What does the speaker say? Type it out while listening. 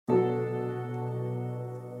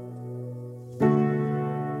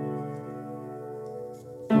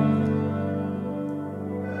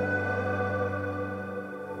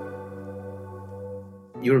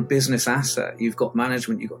You're a business asset. You've got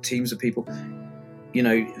management, you've got teams of people. You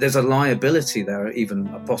know, there's a liability there, even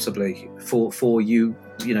possibly for you,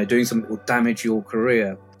 you know, doing something that will damage your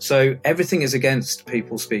career. So everything is against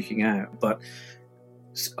people speaking out. But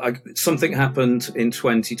something happened in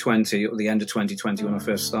 2020, at the end of 2020, when I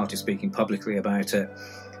first started speaking publicly about it.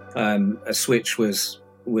 A switch was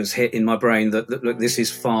hit in my brain that look, this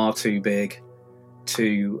is far too big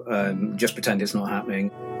to just pretend it's not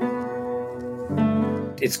happening.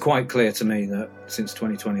 It's quite clear to me that since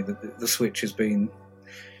 2020 that the switch has been,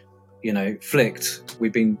 you know, flicked.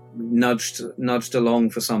 We've been nudged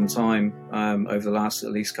along for some time over the last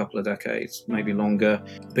at least couple of decades, maybe longer.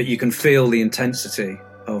 But you can feel the intensity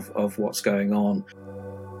of what's going on.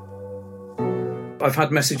 I've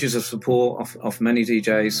had messages of support off many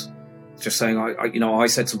DJs, just saying, I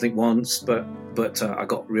said something once, but I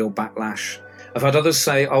got real backlash. I've had others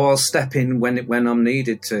say, I'll step in when I'm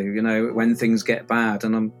needed to, you know, when things get bad.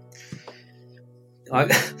 And I've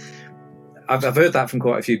heard that from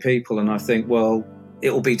quite a few people, and I think, well,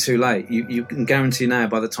 it'll be too late. You can guarantee now,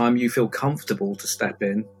 by the time you feel comfortable to step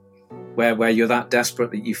in, where you're that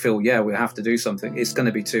desperate that you feel, yeah, we have to do something, it's going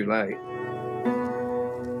to be too late.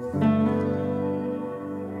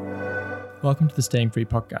 Welcome to the Staying Free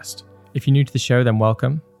podcast. If you're new to the show, then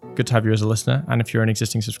welcome. Good to have you as a listener. And if you're an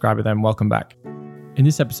existing subscriber, then welcome back. In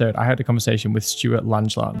this episode, I had a conversation with Stuart Lange.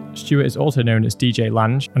 Stuart is also known as DJ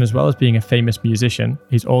Lange, and as well as being a famous musician,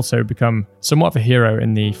 he's also become somewhat of a hero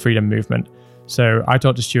in the freedom movement. So I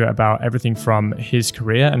talked to Stuart about everything from his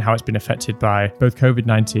career and how it's been affected by both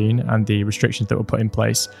COVID-19 and the restrictions that were put in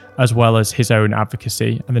place, as well as his own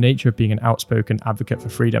advocacy and the nature of being an outspoken advocate for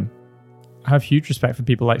freedom. I have huge respect for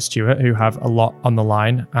people like Stuart who have a lot on the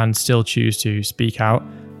line and still choose to speak out.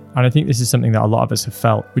 And I think this is something that a lot of us have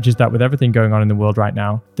felt, which is that with everything going on in the world right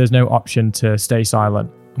now, there's no option to stay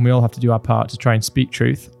silent. And we all have to do our part to try and speak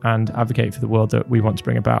truth and advocate for the world that we want to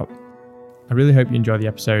bring about. I really hope you enjoy the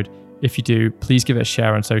episode. If you do, please give it a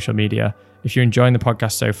share on social media. If you're enjoying the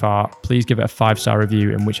podcast so far, please give it a 5-star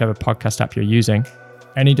review in whichever podcast app you're using.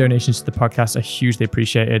 Any donations to the podcast are hugely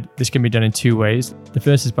appreciated. This can be done in 2 ways. The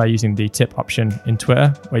first is by using the tip option in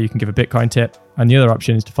Twitter, where you can give a Bitcoin tip. And the other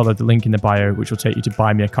option is to follow the link in the bio, which will take you to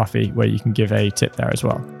Buy Me a Coffee, where you can give a tip there as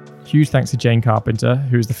well. Huge thanks to Jane Carpenter,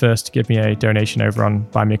 who was the first to give me a donation over on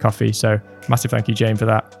Buy Me a Coffee. So massive thank you, Jane, for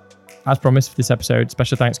that. As promised for this episode,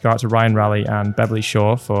 special thanks go out to Ryan Raleigh and Beverly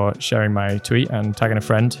Shaw for sharing my tweet and tagging a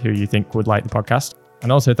friend who you think would like the podcast.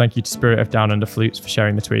 And also thank you to Spirit of Down Under Flutes for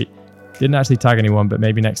sharing the tweet. Didn't actually tag anyone, but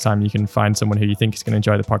maybe next time you can find someone who you think is going to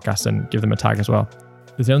enjoy the podcast and give them a tag as well.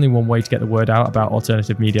 There's only one way to get the word out about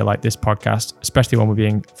alternative media like this podcast, especially when we're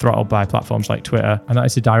being throttled by platforms like Twitter, and that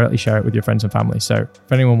is to directly share it with your friends and family. So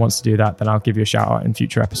if anyone wants to do that, then I'll give you a shout out in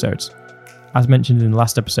future episodes. As mentioned in the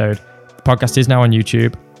last episode, the podcast is now on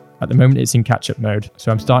YouTube. At the moment, it's in catch-up mode,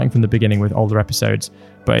 so I'm starting from the beginning with older episodes,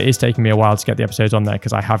 but it is taking me a while to get the episodes on there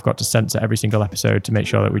because I have got to censor every single episode to make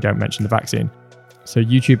sure that we don't mention the vaccine. So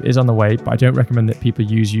YouTube is on the way, but I don't recommend that people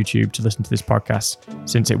use YouTube to listen to this podcast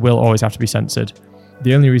since it will always have to be censored.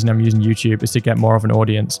 The only reason I'm using YouTube is to get more of an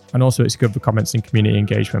audience, and also it's good for comments and community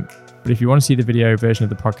engagement. But if you want to see the video version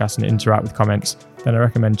of the podcast and interact with comments, then I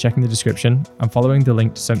recommend checking the description and following the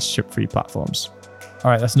link to censorship-free platforms.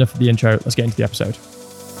 All right, that's enough of the intro. Let's get into the episode.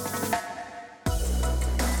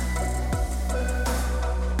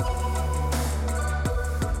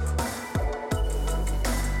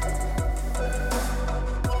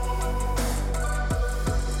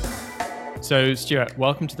 So Stuart,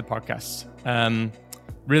 welcome to the podcast.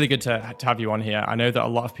 Really good to have you on here. I know that a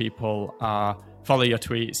lot of people follow your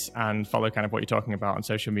tweets and follow kind of what you're talking about on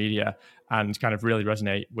social media and kind of really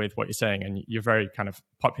resonate with what you're saying. And you're very kind of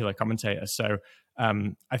popular commentator. So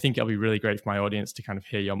I think it'll be really great for my audience to kind of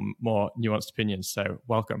hear your more nuanced opinions. So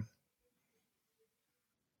welcome.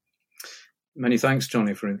 Many thanks,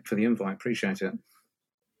 Johnny, for the invite. Appreciate it.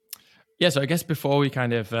 Yeah, so I guess before we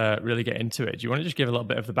kind of really get into it, do you want to just give a little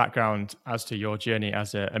bit of the background as to your journey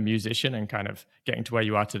as a musician and kind of getting to where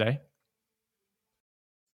you are today?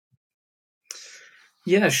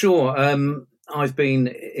 Yeah, sure. I've been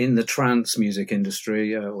in the trance music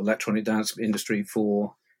industry, or electronic dance industry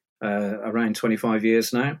for around 25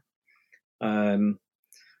 years now. I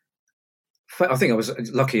think I was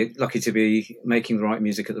lucky to be making the right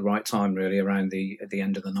music at the right time, really, around at the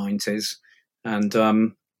end of the 90s.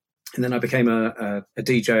 And then I became a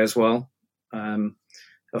DJ as well,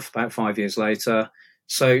 about 5 years later.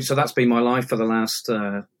 So that's been my life for the last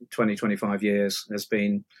 20, 25 years, has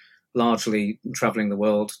been largely traveling the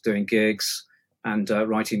world, doing gigs and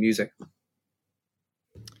writing music.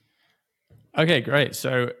 Okay, great.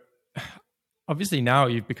 So Obviously now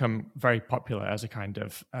you've become very popular as a kind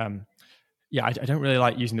of, I don't really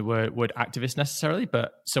like using the word activist necessarily,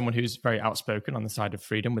 but someone who's very outspoken on the side of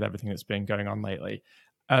freedom with everything that's been going on lately.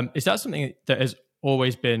 Is that something that has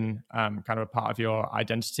always been kind of a part of your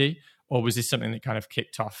identity, or was this something that kind of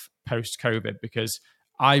kicked off post-COVID? Because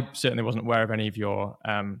I certainly wasn't aware of any of your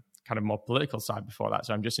kind of more political side before that,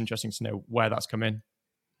 so I'm just interested to know where that's come in.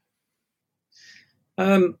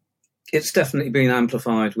 It's definitely been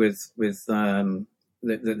amplified with the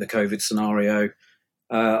COVID scenario.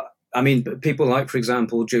 I mean, people like, for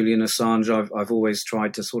example, Julian Assange, I've always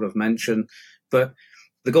tried to sort of mention, but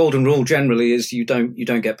the golden rule generally is you don't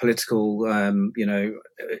get political,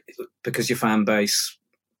 because your fan base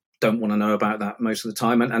don't want to know about that most of the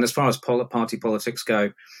time. And as far as party politics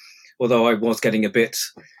go, although I was getting a bit,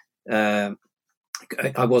 I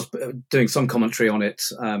was doing some commentary on it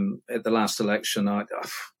at the last election. I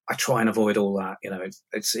try and avoid all that.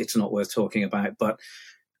 It's not worth talking about. But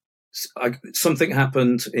something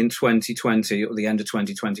happened in 2020, or the end of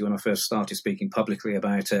 2020, when I first started speaking publicly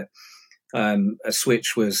about it. A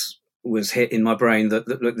switch was hit in my brain that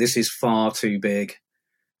look, this is far too big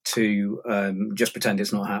to just pretend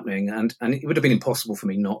it's not happening, and it would have been impossible for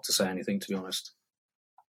me not to say anything, to be honest.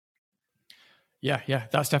 Yeah,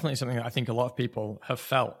 that's definitely something that I think a lot of people have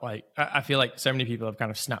felt. Like, I feel like so many people have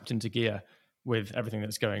kind of snapped into gear with everything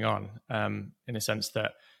that's going on, in a sense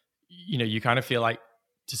that, you kind of feel like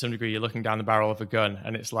to some degree you're looking down the barrel of a gun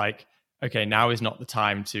and it's like, okay, now is not the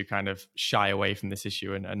time to kind of shy away from this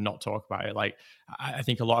issue and not talk about it. Like, I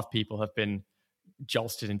think a lot of people have been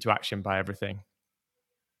jolted into action by everything.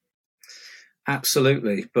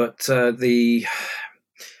 Absolutely. But the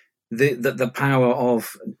power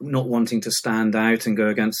of not wanting to stand out and go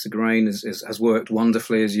against the grain has worked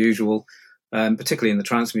wonderfully as usual, particularly in the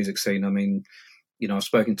trance music scene. I mean, I've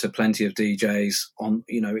spoken to plenty of DJs on,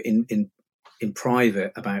 in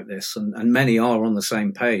private about this, and many are on the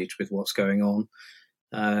same page with what's going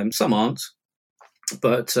on. Some aren't,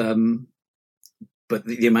 but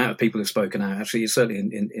the amount of people who've spoken out, actually, certainly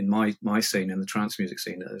in my scene, in the trance music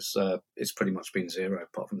scene, it's pretty much been zero,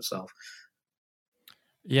 apart from myself.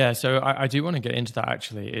 Yeah, so I do want to get into that,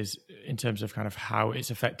 actually, is in terms of kind of how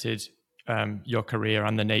it's affected your career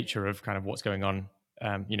and the nature of kind of what's going on,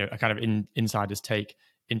 a kind of insider's take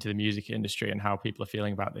into the music industry and how people are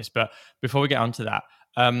feeling about this. But before we get onto that,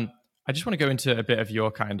 I just want to go into a bit of your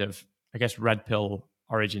kind of, I guess, red pill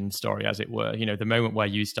origin story, as it were. The moment where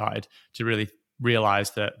you started to really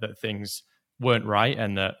realize that things weren't right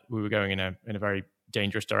and that we were going in a very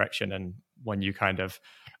dangerous direction, and when you kind of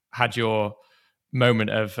had your moment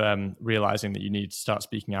of realizing that you need to start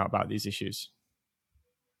speaking out about these issues.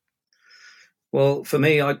 Well, for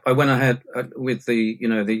me, I went ahead with the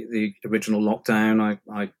original lockdown.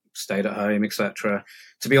 I stayed at home, etc.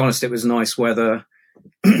 To be honest, it was nice weather.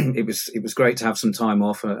 It was great to have some time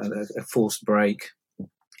off, a forced break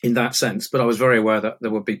in that sense. But I was very aware that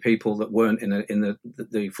there would be people that weren't in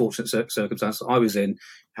the fortunate circumstance I was in,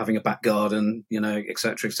 having a back garden,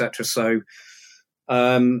 etc., etc. So,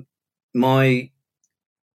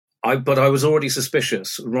 but I was already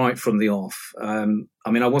suspicious right from the off. I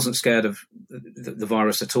mean, I wasn't scared of the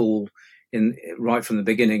virus at all right from the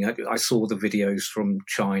beginning. I saw the videos from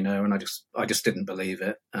China, and I just didn't believe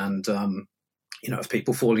it. And of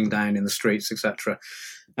people falling down in the streets, etc.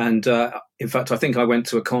 And in fact, I think I went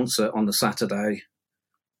to a concert on the Saturday,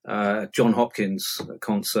 John Hopkins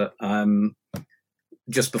concert,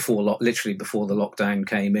 just literally before the lockdown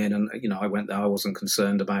came in, and I went there. I wasn't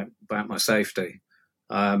concerned about my safety.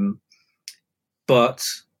 But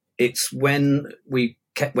it's when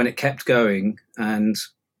it kept going, and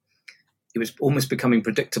it was almost becoming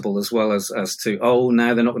predictable, as well as to,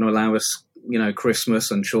 now they're not going to allow us,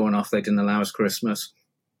 Christmas. And sure enough, they didn't allow us Christmas.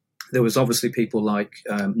 There was obviously people like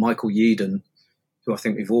Michael Yeadon, who I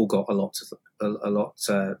think we've all got a lot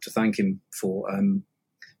to thank him for.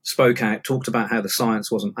 Spoke out, talked about how the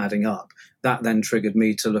science wasn't adding up. That then triggered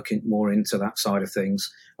me to look more into that side of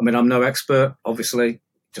things. I mean, I'm no expert, obviously,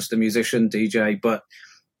 just a musician, DJ, but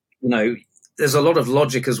there's a lot of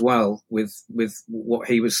logic as well with what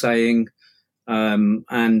he was saying, and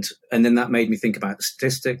then that made me think about the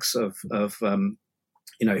statistics of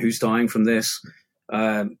who's dying from this.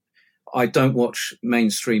 I don't watch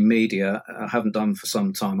mainstream media. I haven't done for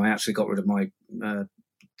some time. I actually got rid of my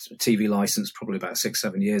TV license probably about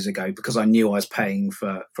 6-7 years ago, because I knew I was paying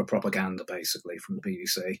for propaganda, basically, from the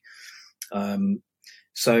BBC.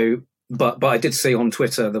 But I did see on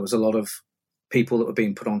Twitter there was a lot of people that were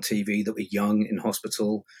being put on TV that were young in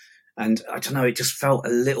hospital, and I don't know, it just felt a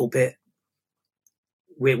little bit.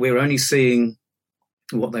 We're only seeing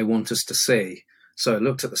what they want us to see. So it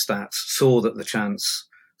looked at the stats, saw that the chance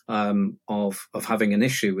of having an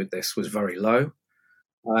issue with this was very low.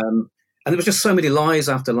 And there was just so many lies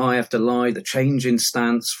after lie after lie. The change in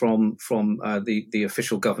stance from the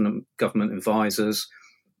official government advisors.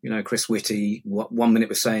 Chris Whitty, 1 minute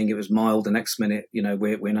was saying it was mild, the next minute,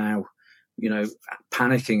 we're now,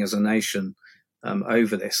 panicking as a nation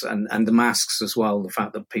over this, and the masks as well. The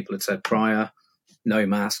fact that people had said prior, no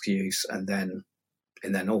mask use, and then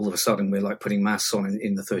all of a sudden we're like putting masks on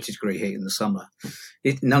in the 30-degree heat in the summer.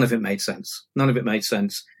 None of it made sense.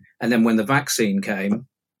 And then when the vaccine came,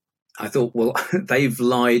 I thought, well, they've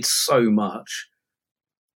lied so much.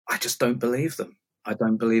 I just don't believe them. I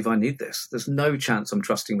don't believe I need this. There's no chance I'm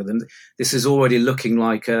trusting with them. This is already looking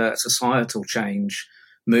like a societal change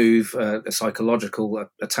move, a psychological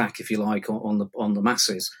attack, if you like, on the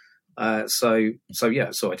masses. So I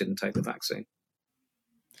didn't take the vaccine.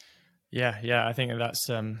 Yeah. I think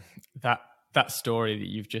that's that story that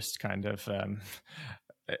you've just kind of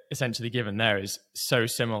essentially given there is so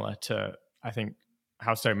similar to, I think,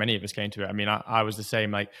 how so many of us came to it. I mean, I was the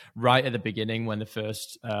same, like right at the beginning when the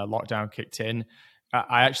first lockdown kicked in.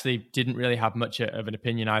 I actually didn't really have much of an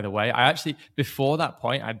opinion either way. Before that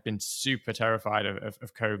point, I'd been super terrified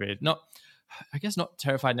of COVID. I guess not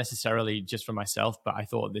terrified necessarily just for myself, but I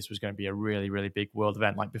thought this was going to be a really, really big world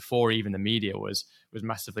event, like before even the media was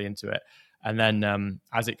massively into it. And then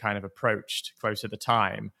as it kind of approached close to the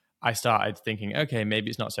time, I started thinking, okay, maybe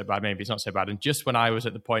it's not so bad, maybe it's not so bad. And just when I was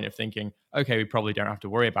at the point of thinking, okay, we probably don't have to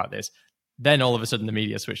worry about this, then all of a sudden the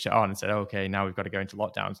media switched it on and said, okay, now we've got to go into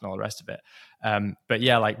lockdowns and all the rest of it. But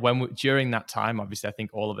yeah, like during that time, obviously, I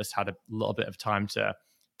think all of us had a little bit of time to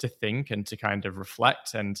think and to kind of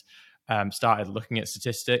reflect, and started looking at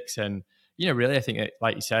statistics. And, really, I think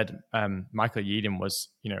like you said, Michael Yeadon was,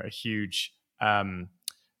 a huge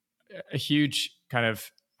kind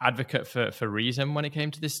of advocate for reason when it came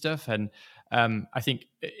to this stuff. And I think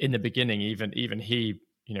in the beginning, even he,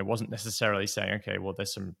 wasn't necessarily saying, okay, well,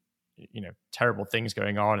 there's some, terrible things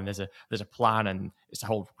going on, and there's a plan, and it's a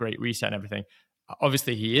whole great reset and everything.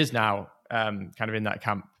 Obviously, he is now kind of in that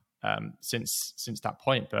camp since that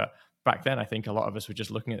point. But back then, I think a lot of us were just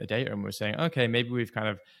looking at the data and we're saying, okay, maybe we've kind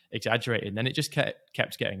of exaggerated. And then it just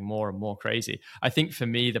kept getting more and more crazy. I think for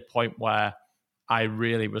me, the point where I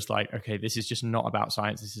really was like, okay, this is just not about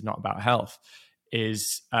science, this is not about health,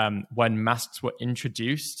 is when masks were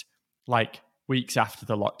introduced, like weeks after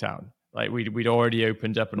the lockdown. Like we'd already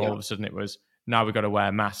opened up, and all of a sudden it was, now we've got to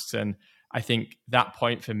wear masks. And I think that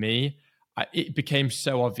point for me, it became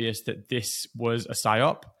so obvious that this was a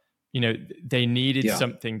psyop. They needed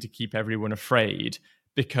something to keep everyone afraid,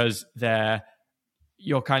 because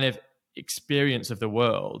your kind of experience of the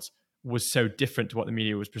world was so different to what the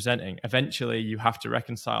media was presenting. Eventually, you have to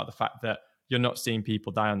reconcile the fact that you're not seeing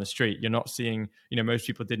people die on the street. You're not seeing, most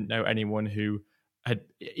people didn't know anyone who had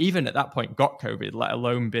even at that point got COVID, let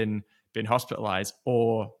alone been hospitalized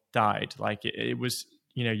or died. Like it was,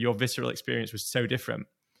 your visceral experience was so different.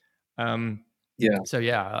 So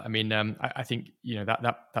yeah, I mean, I think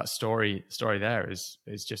that story there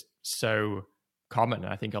is just so common.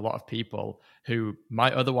 And I think a lot of people who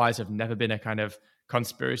might otherwise have never been a kind of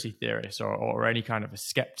conspiracy theorist or any kind of a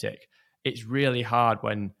skeptic, it's really hard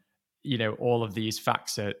when all of these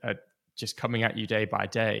facts are just coming at you day by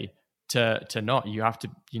day to not. You have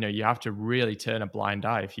to really turn a blind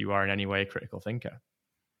eye if you are in any way a critical thinker.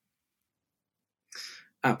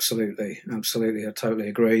 Absolutely. I totally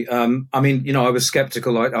agree. I mean, I was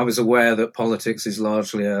skeptical. I was aware that politics is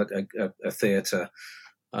largely a theatre,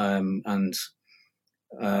 and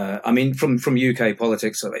I mean, from UK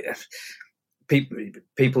politics,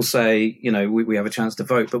 people say, we have a chance to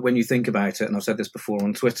vote, but when you think about it, and I've said this before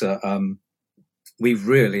on Twitter, we've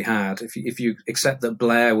really had, if you accept that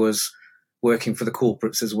Blair was working for the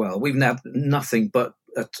corporates as well, we've had nothing but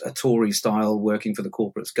a Tory style working for the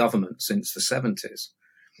corporates government since the 70s.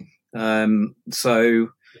 So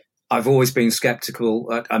I've always been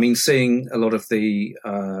skeptical. I mean, seeing a lot of the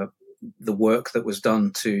work that was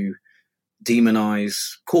done to demonize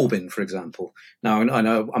Corbyn, for example. Now, I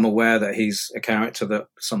know I'm aware that he's a character that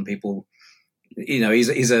some people,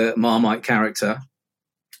 he's a Marmite character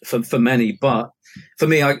for many, but for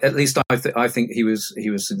me, I think he was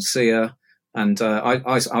sincere, and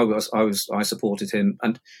I supported him.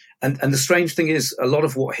 And the strange thing is, a lot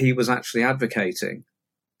of what he was actually advocating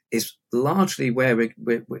is largely where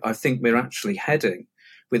I think we're actually heading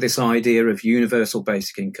with this idea of universal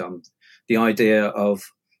basic income, the idea of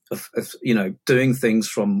doing things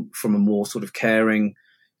from a more sort of caring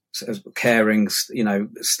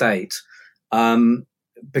state,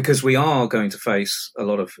 because we are going to face a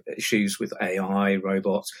lot of issues with AI,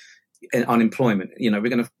 robots. unemployment.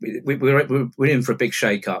 We're in for a big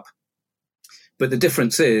shake-up. But the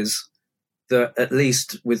difference is that at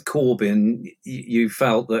least with Corbyn, you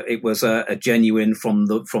felt that it was a genuine from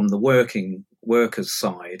the workers'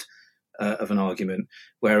 side of an argument,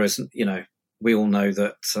 whereas we all know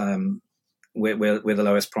that we're the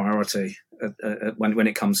lowest priority when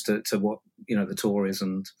it comes to what the Tories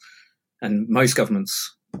and most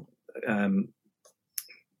governments.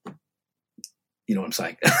 You know what I'm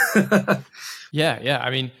saying? Yeah. I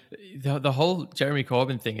mean, the whole Jeremy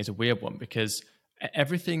Corbyn thing is a weird one, because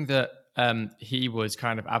everything that he was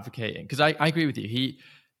kind of advocating, because I agree with you,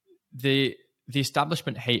 the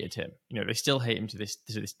establishment hated him. They still hate him to this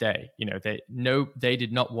day. They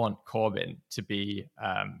did not want Corbyn to be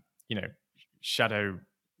shadow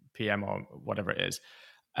PM or whatever it is,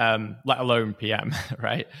 let alone PM,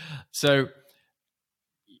 right? So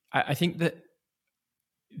I think that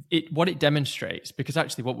what it demonstrates, because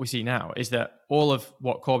actually what we see now is that all of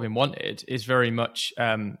what Corbyn wanted is very much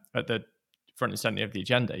at the front and center of the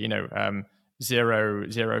agenda,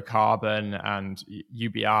 zero carbon and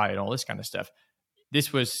UBI and all this kind of stuff.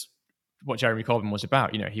 This was what Jeremy Corbyn was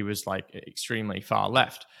about. He was like extremely far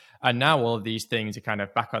left. And now all of these things are kind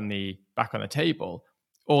of back on the table.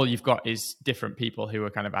 All you've got is different people who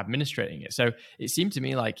are kind of administrating it. So it seemed to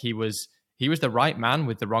me like he was the right man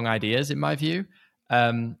with the wrong ideas, in my view.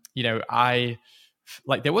 I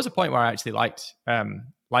there was a point where I actually liked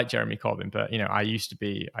Jeremy Corbyn, but I used to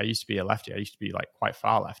be a lefty. I used to be like quite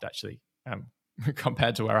far left, actually,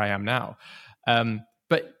 compared to where I am now.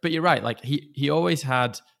 But you're right. Like he always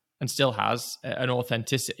had and still has an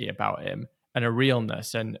authenticity about him and a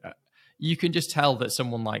realness, and you can just tell that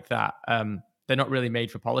someone like that, they're not really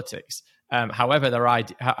made for politics. However,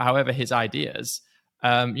 his ideas.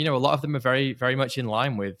 A lot of them are very, very much in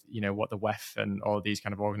line with, what the WEF and all of these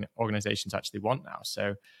kind of organizations actually want now.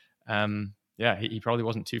 So, he probably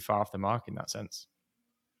wasn't too far off the mark in that sense.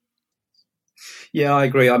 Yeah, I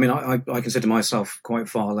agree. I mean, I consider myself quite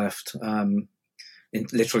far left,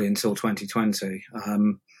 literally until 2020.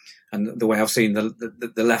 And the way I've seen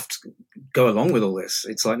the left go along with all this,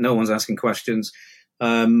 it's like no one's asking questions.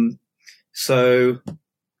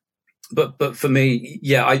 But for me,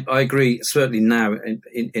 yeah, I agree. Certainly now,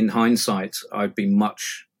 in hindsight, I'd be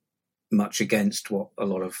much against what a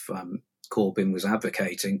lot of Corbyn was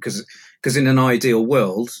advocating, because in an ideal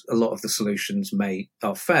world, a lot of the solutions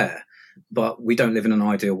are fair, but we don't live in an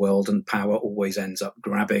ideal world, and power always ends up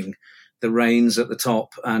grabbing the reins at the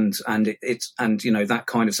top, and that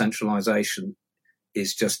kind of centralisation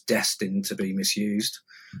is just destined to be misused,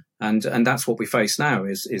 and that's what we face now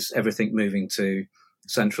is everything moving to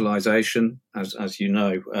centralization, as you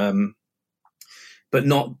know, but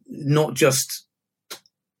not just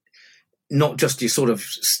your sort of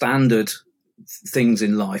standard things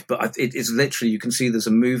in life, but it is literally, you can see there's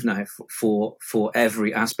a move now for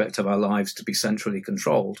every aspect of our lives to be centrally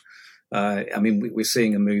controlled. I mean, we're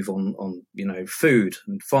seeing a move on food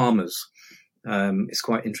and farmers. It's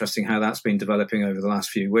quite interesting how that's been developing over the last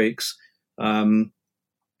few weeks.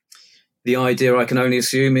 The idea, I can only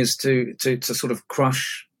assume, is to sort of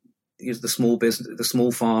crush the small business, the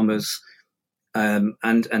small farmers, and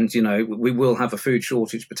we will have a food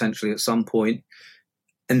shortage potentially at some point.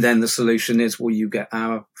 And then the solution is, well, you get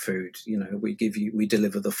our food. We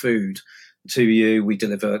deliver the food to you, we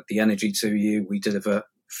deliver the energy to you, we deliver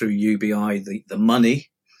through UBI the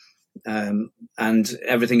money, and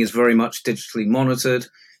everything is very much digitally monitored.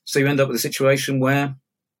 So you end up with a situation where,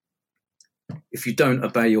 if you don't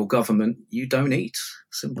obey your government, you don't eat.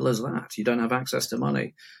 Simple as that. You don't have access to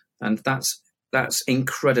money, and that's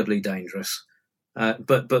incredibly dangerous.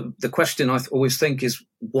 But the question I always think is,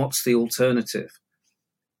 what's the alternative?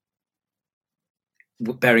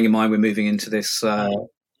 Bearing in mind we're moving into this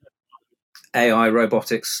AI,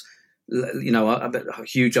 robotics, a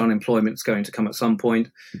huge unemployment is going to come at some point.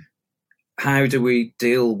 How do we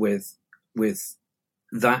deal with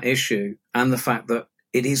that issue and the fact that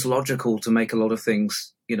it is logical to make a lot of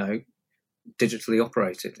things, digitally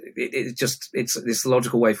operated? It's this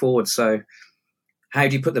logical way forward. So how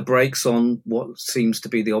do you put the brakes on what seems to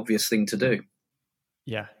be the obvious thing to do?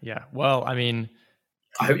 Yeah. Well, I mean,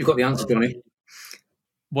 I hope you've got the answer, Johnny.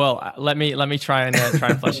 Well, let me try and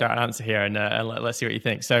flesh out an answer here, and let's see what you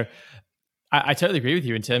think. So I totally agree with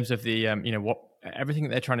you in terms of the, what everything that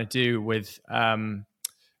they're trying to do with for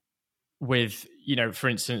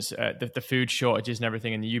instance, the food shortages and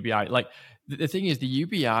everything, and the UBI. Like the thing is, the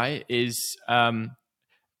UBI is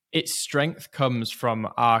its strength comes from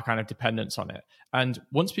our kind of dependence on it. And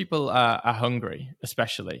once people are hungry,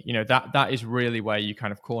 especially, that is really where you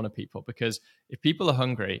kind of corner people, because if people are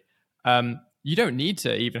hungry, you don't need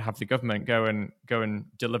to even have the government go and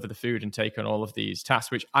deliver the food and take on all of these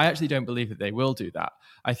tasks, which I actually don't believe that they will do that.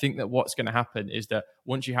 I think that what's going to happen is that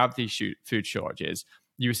once you have these food shortages,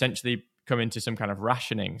 you essentially come into some kind of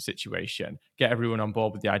rationing situation, get everyone on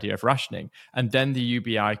board with the idea of rationing, and then the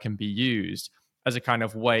UBI can be used as a kind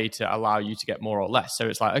of way to allow you to get more or less. So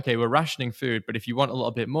it's like, okay, we're rationing food, but if you want a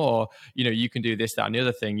little bit more, you can do this, that, and the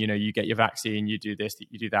other thing. You get your vaccine, you do this,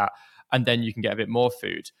 you do that, and then you can get a bit more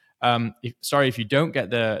food. If you don't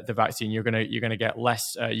get the vaccine, you're gonna get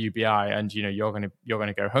less UBI, and you're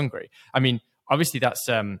gonna go hungry. I mean, obviously that's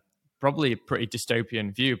probably a pretty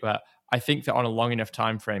dystopian view, but I think that on a long enough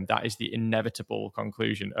time frame, that is the inevitable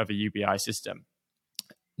conclusion of a UBI system.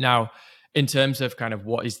 Now, in terms of kind of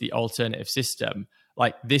what is the alternative system,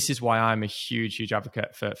 like this is why I'm a huge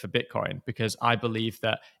advocate for Bitcoin, because I believe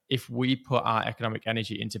that if we put our economic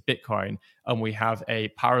energy into Bitcoin and we have a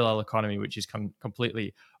parallel economy which is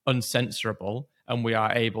completely uncensorable, and we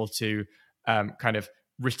are able to kind of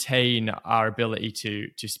retain our ability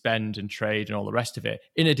to spend and trade and all the rest of it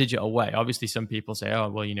in a digital way. Obviously, some people say, oh,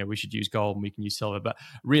 well, we should use gold and we can use silver. But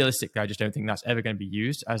realistically, I just don't think that's ever going to be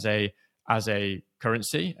used as a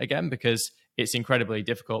currency again, because it's incredibly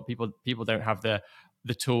difficult. People don't have the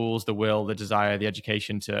tools, the will, the desire, the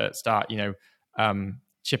education to start,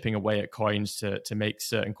 chipping away at coins to make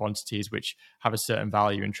certain quantities which have a certain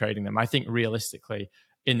value in trading them. I think realistically,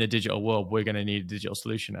 in the digital world, we're going to need a digital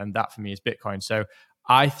solution, and that for me is Bitcoin. So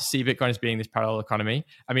I see Bitcoin as being this parallel economy.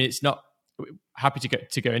 I mean, it's not happy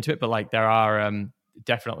to go into it, but like there are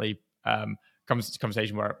definitely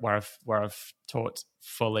conversation where I've taught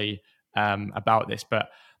fully about this. But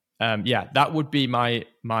that would be my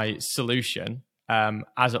solution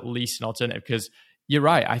as at least an alternative, because you're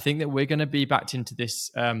right. I think that we're going to be backed into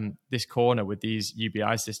this corner with these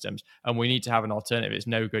UBI systems, and we need to have an alternative. It's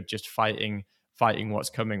no good just fighting what's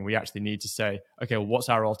coming. We actually need to say, okay, well, what's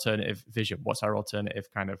our alternative vision? What's our alternative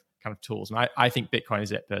kind of tools? And I think Bitcoin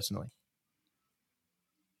is it personally.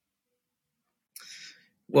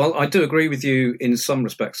 Well, I do agree with you in some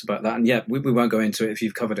respects about that. And yeah, we won't go into it if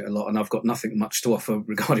you've covered it a lot, and I've got nothing much to offer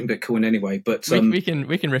regarding Bitcoin anyway. But we can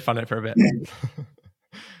riff on it for a bit.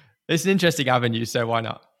 It's an interesting avenue, so why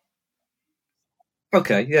not?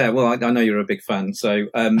 Okay, yeah. Well, I know you're a big fan, so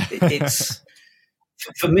it's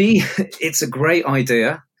for me, it's a great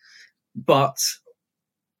idea, but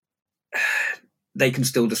they can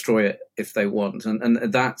still destroy it if they want,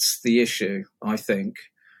 and that's the issue, I think.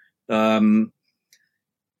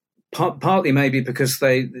 Partly maybe because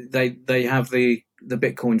they have the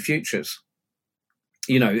Bitcoin futures.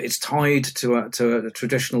 It's tied to a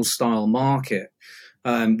traditional style market,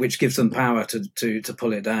 which gives them power to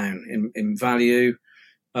pull it down in value.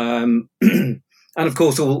 And of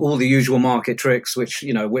course, all the usual market tricks, which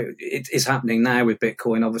it is happening now with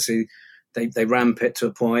Bitcoin. Obviously, they ramp it to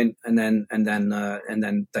a point, and then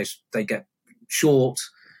they get short,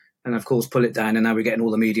 and of course pull it down. And now we're getting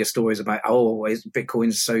all the media stories about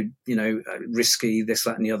Bitcoin's so risky, this,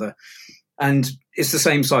 that, and the other. And it's the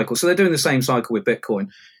same cycle. So they're doing the same cycle with Bitcoin.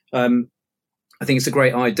 I think it's a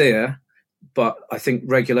great idea, but I think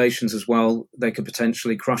regulations as well, they could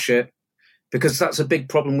potentially crush it. Because that's a big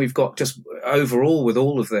problem we've got just overall with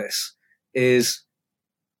all of this, is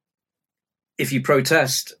if you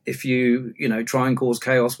protest, if you try and cause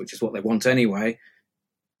chaos, which is what they want anyway,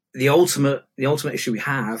 the ultimate issue we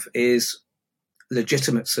have is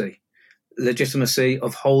legitimacy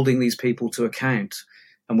of holding these people to account.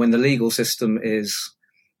 And when the legal system is,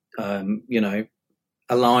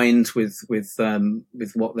 aligned with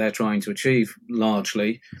what they're trying to achieve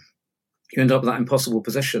largely, you end up with that impossible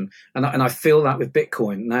position. And I feel that with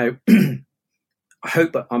Bitcoin. Now, I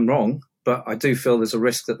hope that I'm wrong, but I do feel there's a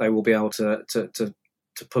risk that they will be able to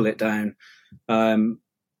pull it down.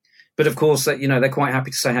 But of course, they're quite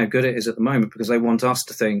happy to say how good it is at the moment, because they want us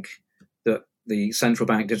to think that the central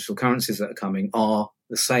bank digital currencies that are coming are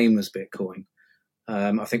the same as Bitcoin.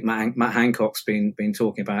 I think Matt Hancock's been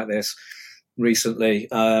talking about this recently.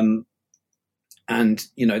 And,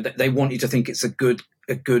 they want you to think it's a good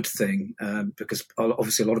thing, because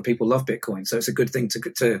obviously a lot of people love Bitcoin. So it's a good thing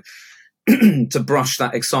to brush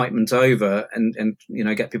that excitement over and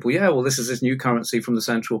get people, this is this new currency from the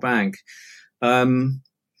central bank.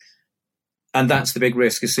 And that's the big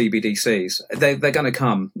risk, is CBDCs. They're going to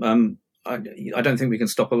come. I don't think we can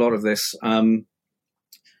stop a lot of this.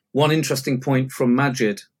 One interesting point from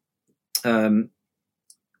Majid, from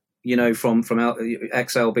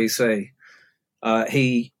ex-LBC,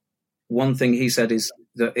 one thing he said is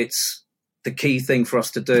that it's the key thing for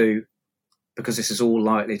us to do, because this is all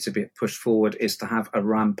likely to be pushed forward, is to have a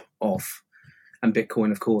ramp off. And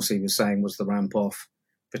Bitcoin, of course, he was saying, was the ramp off,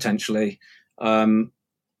 potentially. But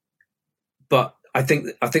I think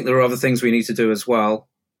there are other things we need to do as well,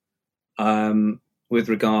 with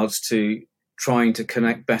regards to trying to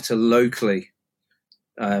connect better locally,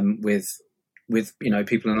 with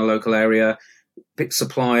people in a local area, pick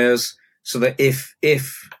suppliers, so that if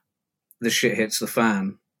the shit hits the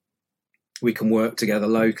fan, we can work together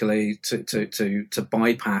locally to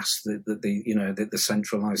bypass the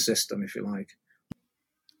centralized system, if you like.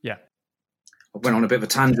 Yeah. I went on a bit of a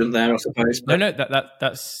tangent there, I suppose. But... No,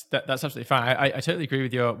 that's absolutely fine. I totally agree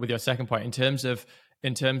with your second point in terms of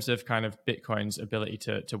kind of Bitcoin's ability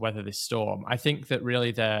to weather this storm. I think that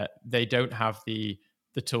really they don't have the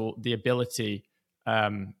tool, the ability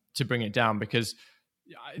to bring it down, because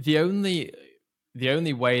the only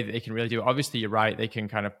way that they can really do it, obviously you're right, they can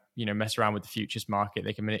kind of mess around with the futures market,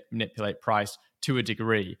 they can manipulate price to a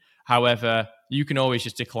degree. However, you can always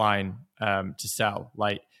just decline to sell,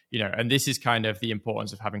 and this is kind of the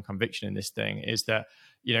importance of having conviction in this thing, is that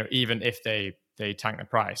even if they tank the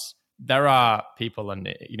price, there are people, and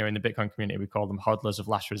in the Bitcoin community we call them hodlers of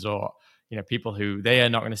last resort, people who they are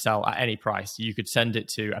not going to sell at any price. You could send it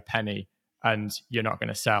to a penny and you're not going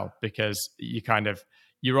to sell, because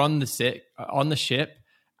you're on the ship,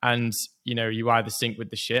 and you either sink with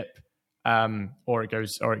the ship, or it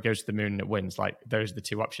goes to the moon and it wins. Like, those are the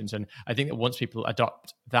two options. And I think that once people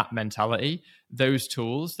adopt that mentality, those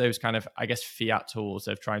tools, those kind of, I guess, fiat tools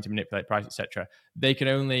of trying to manipulate price, etc., they can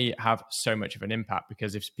only have so much of an impact.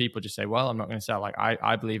 Because if people just say, well, I'm not going to sell, like,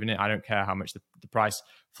 I believe in it, I don't care how much the price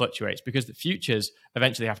fluctuates, because the futures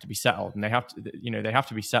eventually have to be settled, and they have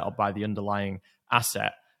to be settled by the underlying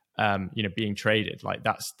asset being traded. Like,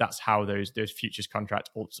 that's how those futures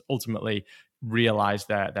contracts ultimately realize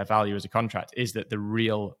their value as a contract, is that the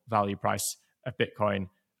real value price of Bitcoin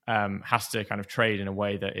has to kind of trade in a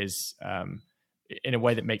way that is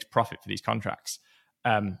makes profit for these contracts.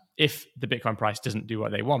 If the Bitcoin price doesn't do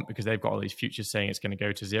what they want, because they've got all these futures saying it's going to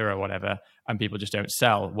go to zero or whatever, and people just don't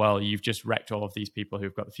sell, well, you've just wrecked all of these people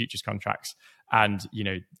who've got the futures contracts. And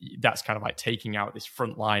that's kind of like taking out this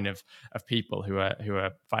front line of people who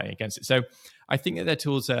are fighting against it. So I think that their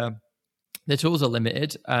tools are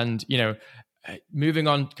limited. And moving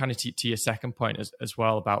on kind of to your second point as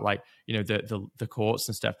well about the courts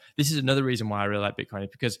and stuff, this is another reason why I really like Bitcoin,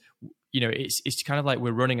 because it's kind of like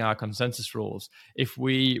we're running our consensus rules. If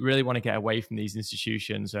we really want to get away from these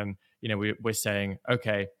institutions, and we're saying,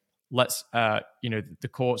 okay, let's the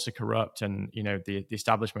courts are corrupt, and the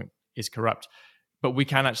establishment is corrupt, but we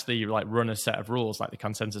can actually run a set of rules, like the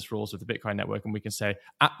consensus rules of the Bitcoin network, and we can say,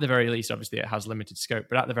 at the very least, obviously it has limited scope,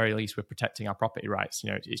 but at the very least we're protecting our property rights.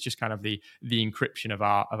 It's just kind of the encryption of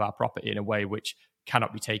our property in a way which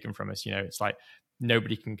cannot be taken from us. It's like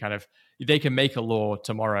nobody can they can make a law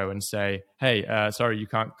tomorrow and say, hey, sorry, you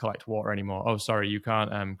can't collect water anymore. Oh, sorry, you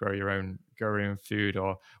can't grow your own food,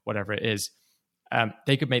 or whatever it is.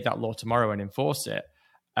 They could make that law tomorrow and enforce it.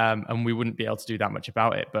 And we wouldn't be able to do that much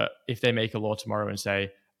about it. But if they make a law tomorrow and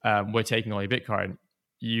say, we're taking all your Bitcoin,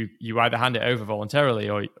 you either hand it over voluntarily,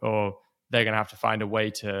 or they're going to have to find a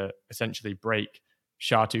way to essentially break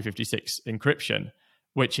SHA-256 encryption,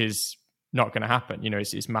 which is not going to happen.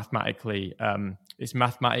 It's mathematically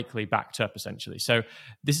backed up, essentially. So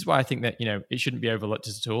this is why I think that it shouldn't be overlooked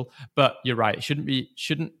as a tool. But you're right, it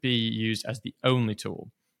shouldn't be used as the only tool.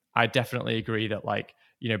 I definitely agree that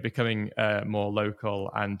becoming more local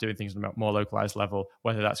and doing things on a more localized level,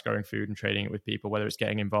 whether that's growing food and trading it with people, whether it's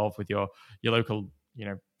getting involved with your local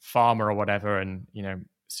farmer or whatever, and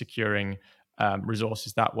securing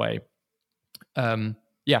resources that way.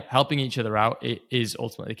 Helping each other out is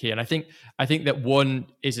ultimately key. And I think that one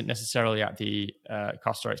isn't necessarily at the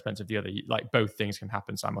cost or expense of the other. Like, both things can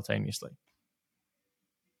happen simultaneously.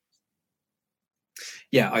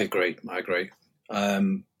 Yeah, I agree.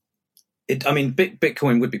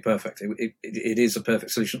 Bitcoin would be perfect. It is a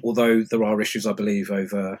perfect solution, although there are issues, I believe,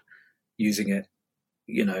 over using it,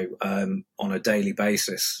 on a daily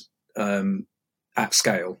basis at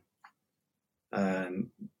scale.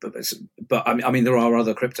 But there are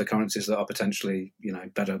other cryptocurrencies that are potentially,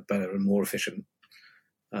 better and more efficient.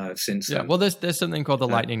 Well, there's something called the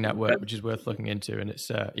Lightning Network, which is worth looking into, and it's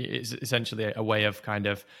essentially a way of kind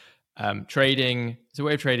of trading. It's a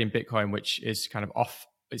way of trading Bitcoin, which is kind of off.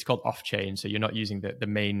 It's called off-chain, so you're not using the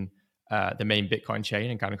main Bitcoin chain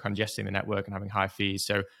and kind of congesting the network and having high fees.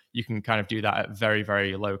 So you can kind of do that at very,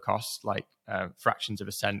 very low cost, like fractions of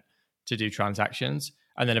a cent to do transactions,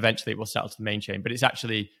 and then eventually it will settle to the main chain. But it's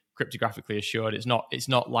actually cryptographically assured. It's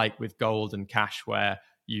not like with gold and cash, where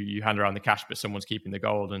you hand around the cash, but someone's keeping the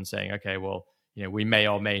gold and saying, okay, well, we may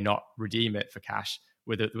or may not redeem it for cash.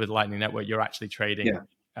 With Lightning Network, you're actually trading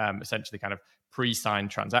essentially kind of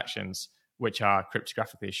pre-signed transactions, which are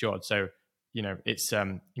cryptographically assured. So, it's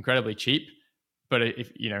incredibly cheap, but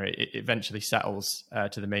if it eventually settles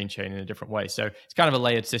to the main chain in a different way. So it's kind of a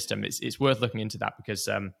layered system. It's worth looking into that because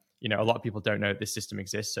a lot of people don't know this system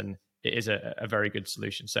exists, and it is a very good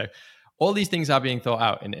solution. So all these things are being thought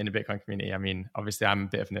out in the Bitcoin community. I mean, obviously, I'm a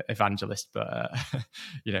bit of an evangelist, but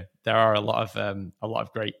there are a lot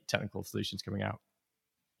of great technical solutions coming out.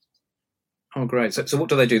 Oh, great! So what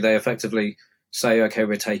do? They effectively say, okay,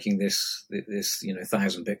 we're taking this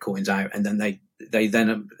 1,000 Bitcoins out, and then they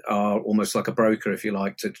then are almost like a broker, if you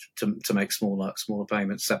like, to make smaller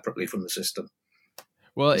payments separately from the system.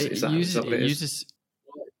 Well, it uses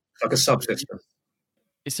like a subsystem.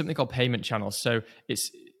 It's something called payment channels. So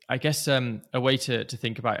it's, I guess, a way to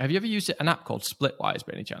think about it. Have you ever used an app called Splitwise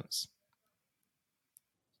by any chance?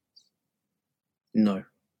 No.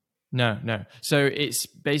 So it's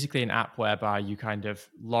basically an app whereby you kind of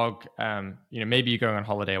log, maybe you're going on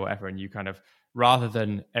holiday or whatever, and you kind of, rather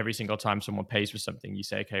than every single time someone pays for something, you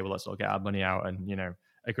say, okay, well, let's all get our money out and,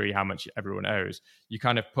 agree how much everyone owes. You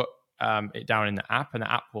kind of put it down in the app, and the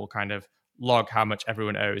app will kind of log how much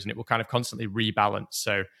everyone owes, and it will kind of constantly rebalance.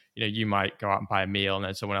 So, you might go out and buy a meal, and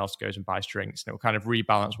then someone else goes and buys drinks, and it will kind of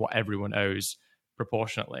rebalance what everyone owes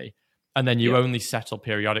proportionately. And then you only settle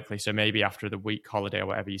periodically. So maybe after the week holiday or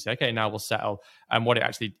whatever, you say, okay, now we'll settle. And what it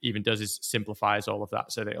actually even does is simplifies all of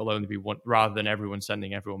that, so that it'll only be one, rather than everyone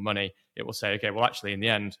sending everyone money, it will say, okay, well, actually, in the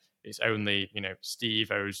end, it's only,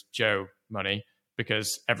 Steve owes Joe money,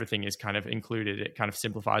 because everything is kind of included. It kind of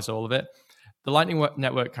simplifies all of it. The Lightning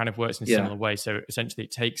Network kind of works in a similar way. So essentially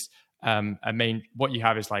it takes what you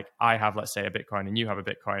have is like, I have, let's say, a Bitcoin and you have a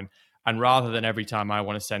Bitcoin. And rather than every time I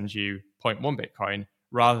want to send you 0.1 Bitcoin,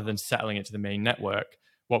 rather than settling it to the main network,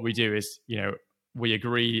 what we do is, we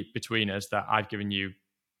agree between us that I've given you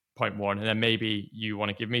 0.1, and then maybe you want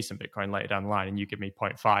to give me some Bitcoin later down the line and you give me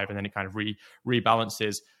 0.5, and then it kind of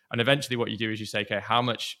rebalances. And eventually what you do is you say, okay, how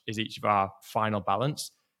much is each of our final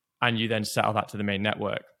balance? And you then settle that to the main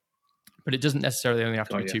network. But it doesn't necessarily only have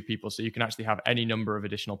to be two people. So you can actually have any number of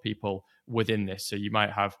additional people within this. So you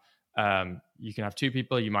might have, you can have 2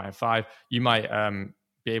 people, you might have 5, you might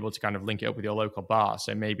be able to kind of link it up with your local bar.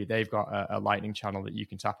 So maybe they've got a Lightning channel that you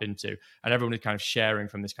can tap into, and everyone is kind of sharing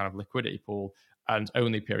from this kind of liquidity pool, and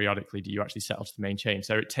only periodically do you actually settle to the main chain.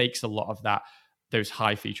 So it takes a lot of those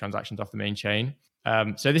high fee transactions off the main chain.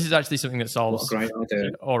 So this is actually something that solves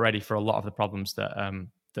already for a lot of the problems that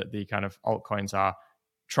that the kind of altcoins are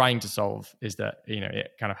trying to solve. Is that,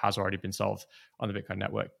 it kind of has already been solved on the Bitcoin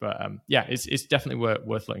network. But it's definitely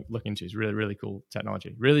worth looking into. It's really, really cool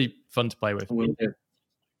technology, really fun to play with.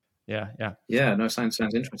 No, sounds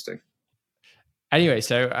interesting. Anyway,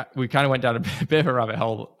 so we kind of went down a bit of a rabbit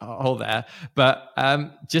hole there, but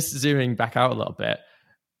just zooming back out a little bit,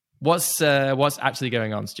 what's actually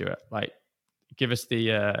going on, Stuart? Like, give us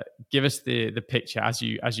the picture as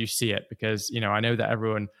you see it, because I know that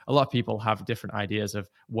a lot of people have different ideas of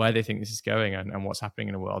where they think this is going and what's happening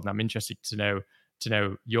in the world, and I'm interested to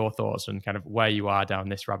know your thoughts and kind of where you are down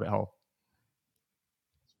this rabbit hole.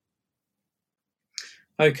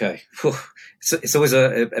 Okay, it's always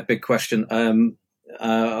a big question.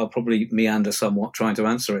 I'll probably meander somewhat trying to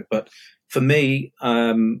answer it, but for me,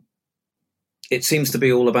 it seems to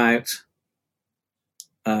be all about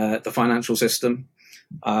the financial system,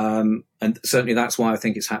 and certainly that's why I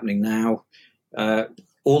think it's happening now.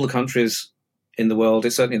 All the countries in the world,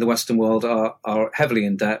 certainly in the Western world, are heavily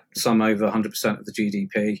in debt, some over 100% of the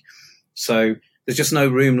GDP. So there's just no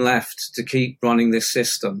room left to keep running this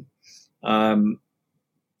system.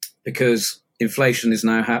 Because inflation is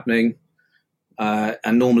now happening,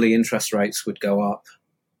 and normally interest rates would go up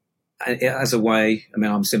as a way. I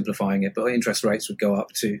mean, I'm simplifying it, but interest rates would go up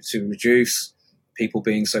to reduce people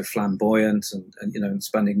being so flamboyant and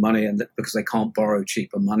spending money, and because they can't borrow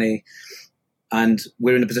cheaper money. And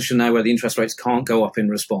we're in a position now where the interest rates can't go up in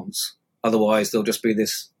response. Otherwise, there'll just be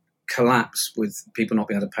this collapse with people not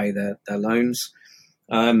being able to pay their loans.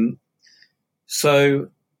 So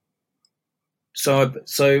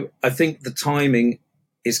I think the timing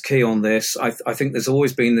is key on this. I think there's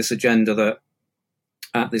always been this agenda that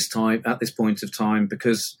at this point of time,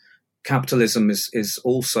 because capitalism is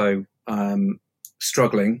also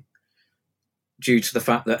struggling due to the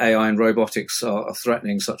fact that AI and robotics are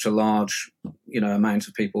threatening such a large, amount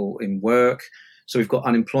of people in work. So we've got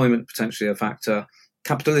unemployment potentially a factor.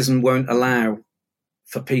 Capitalism won't allow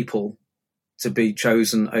for people to be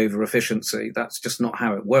chosen over efficiency. That's just not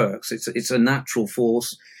how it works. It's a natural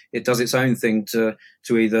force. It does its own thing to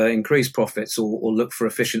either increase profits or look for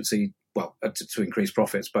efficiency. Well, to increase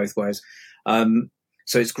profits both ways.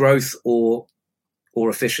 So it's growth or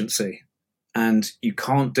efficiency, and you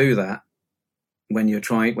can't do that when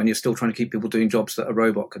you're still trying to keep people doing jobs that a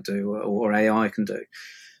robot could do or AI can do.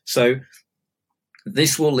 So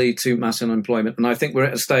this will lead to mass unemployment. And I think we're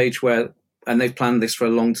at a stage where, and they've planned this for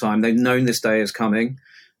a long time, they've known this day is coming,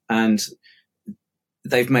 and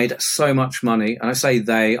they've made so much money. And I say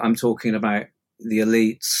they, I'm talking about the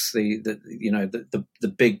elites,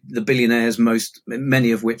 the billionaires,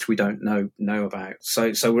 many of which we don't know about.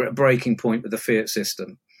 So we're at a breaking point with the fiat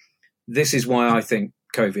system. This is why I think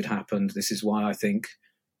COVID happened. This is why I think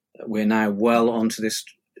we're now well onto this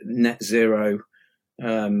net zero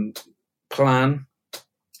plan.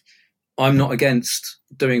 I'm not against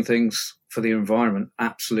doing things for the environment,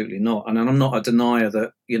 absolutely not. And I'm not a denier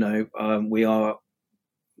that we are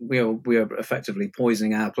effectively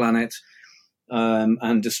poisoning our planet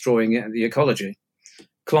and destroying the ecology.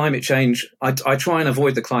 Climate change, I try and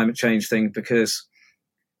avoid the climate change thing because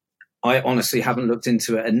I honestly haven't looked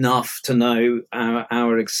into it enough to know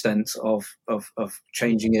our extent of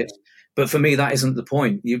changing it. But for me, that isn't the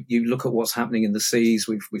point. You look at what's happening in the seas.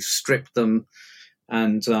 We've stripped them,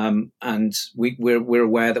 and we're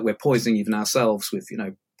aware that we're poisoning even ourselves with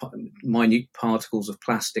minute particles of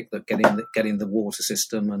plastic that get in the water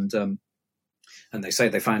system, and they say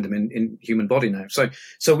they found them in human body now. So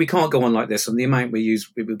we can't go on like this. And the amount we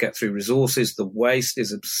will get through resources, the waste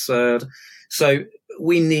is absurd. So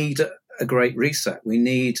we need a great reset. We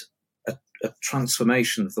need a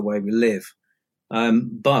transformation of the way we live.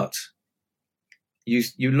 But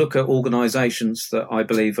you look at organisations that I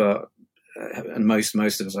believe are, and most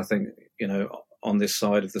of us, I think, on this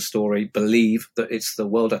side of the story, believe that it's the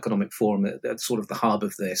World Economic Forum that's sort of the hub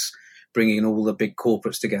of this, bringing in all the big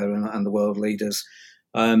corporates together and the world leaders.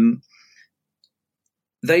 They've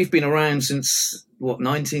been around since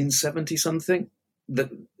 1970 something.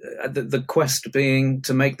 The quest being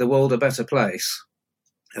to make the world a better place,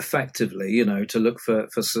 effectively, to look for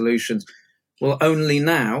solutions. Well, only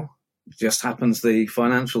now, just happens the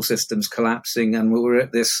financial system's collapsing, and we're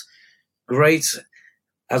at this great,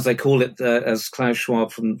 as they call it, as Klaus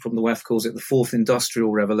Schwab from the WEF calls it, the fourth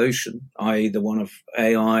industrial revolution, i.e. the one of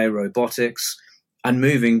AI, robotics, and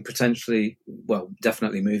definitely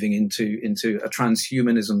moving into a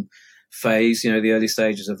transhumanism phase, the early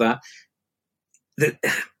stages of that.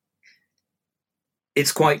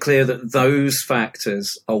 It's quite clear that those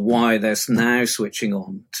factors are why they're now switching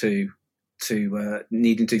on to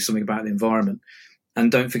needing to do something about the environment.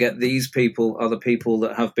 And don't forget, these people are the people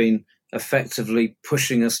that have been effectively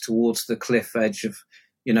pushing us towards the cliff edge of,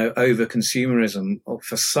 over consumerism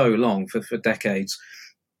for so long, for decades.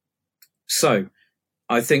 So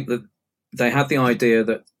I think that they had the idea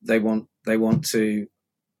that they want to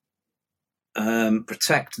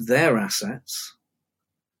protect their assets.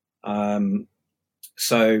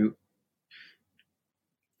 So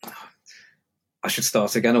I should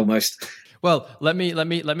start again almost. Well, let me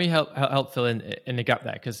help fill in the gap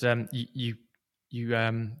there, because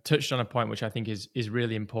you touched on a point which I think is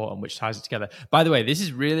really important, which ties it together. By the way, this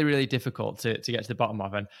is really, really difficult to get to the bottom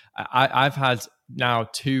of, and I've had now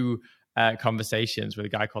two conversations with a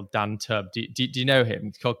guy called Dan Tubb. Do you know him?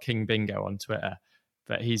 He's called King Bingo on Twitter,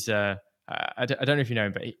 but he's I don't know if you know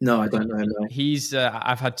him, but no, I don't know him. No. He's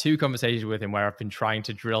I've had two conversations with him where I've been trying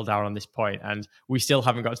to drill down on this point, and we still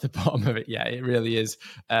haven't got to the bottom of it yet. It really is,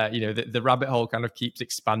 the rabbit hole kind of keeps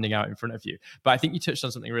expanding out in front of you. But I think you touched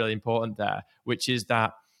on something really important there, which is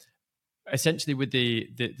that essentially with the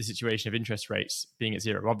situation of interest rates being at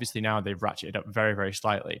zero, obviously now they've ratcheted up very, very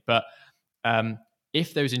slightly. But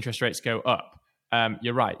if those interest rates go up,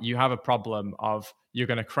 you're right, you have a problem of you're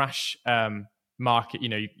going to crash market.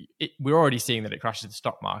 We're already seeing that it crashes the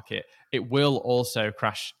stock market. It will also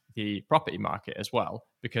crash the property market as well,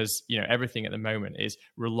 because everything at the moment is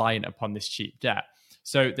reliant upon this cheap debt.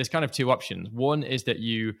 So there's kind of two options. One is that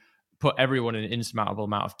you put everyone in an insurmountable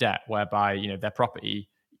amount of debt, whereby their property,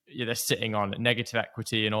 they're sitting on negative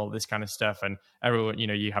equity and all this kind of stuff, and everyone,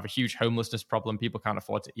 you have a huge homelessness problem, people can't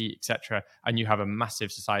afford to eat, etc., and you have a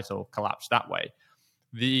massive societal collapse that way.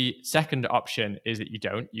 The second option is that you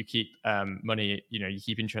keep money, you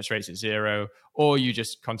keep interest rates at zero, or you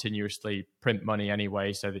just continuously print money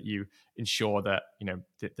anyway, so that you ensure that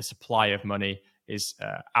the supply of money is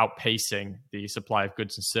outpacing the supply of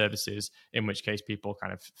goods and services, in which case people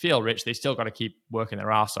kind of feel rich. They still got to keep working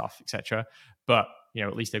their ass off, etc. But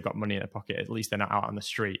at least they've got money in their pocket. At least they're not out on the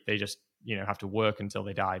street. They just have to work until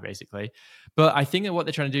they die, basically. But I think that what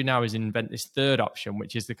they're trying to do now is invent this third option,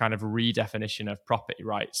 which is the kind of redefinition of property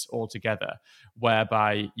rights altogether,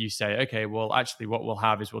 whereby you say, okay, well, actually what we'll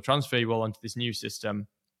have is we'll transfer you all onto this new system,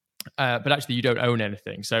 but actually you don't own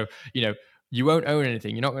anything. So, you won't own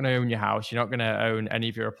anything. You're not going to own your house. You're not going to own any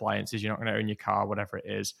of your appliances. You're not going to own your car, whatever it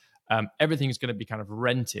is. everything is going to be kind of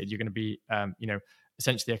rented. You're going to be,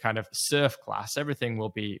 essentially a kind of serf class. Everything will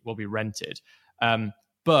be rented.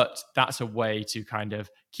 But that's a way to kind of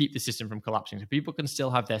keep the system from collapsing. So people can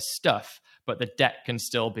still have their stuff, but the debt can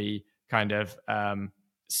still be kind of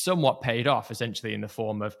somewhat paid off, essentially in the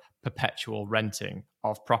form of perpetual renting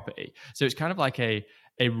of property. So it's kind of like a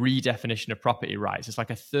redefinition of property rights. It's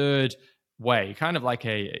like a third way, kind of like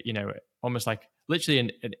almost like literally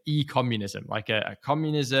an e-communism, like a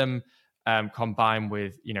communism combined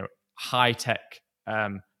with, high-tech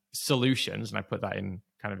solutions. And I put that in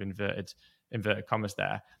kind of inverted commas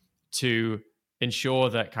there, to ensure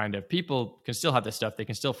that kind of people can still have their stuff, they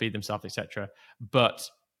can still feed themselves, etc. But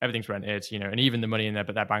everything's rented, and even the money in there,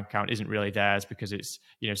 but their bank account isn't really theirs because it's,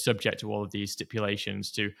 subject to all of these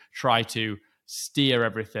stipulations to try to steer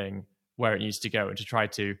everything where it needs to go, and to try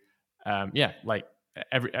to,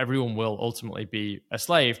 everyone will ultimately be a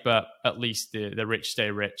slave, but at least the rich stay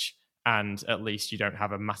rich, and at least you don't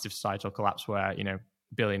have a massive societal collapse where,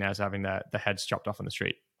 billionaires having their heads chopped off on the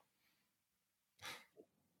street.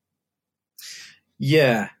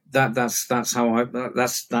 Yeah, that's how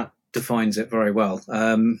that defines it very well.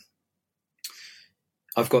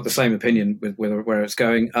 I've got the same opinion with where it's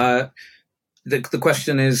going. The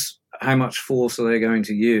question is, how much force are they going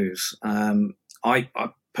to use? I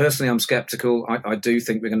personally, I'm skeptical. I do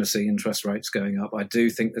think we're going to see interest rates going up. I do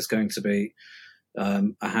think there's going to be a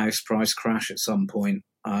house price crash at some point,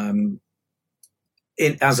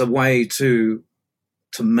 as a way to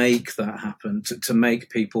make that happen, to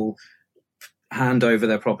make people hand over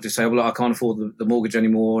their property, say, well, I can't afford the mortgage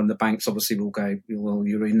anymore, and the banks obviously will go, well,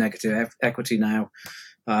 you're in negative equity now,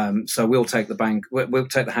 so we'll take we'll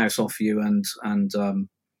take the house off you, and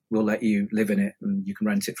we'll let you live in it, and you can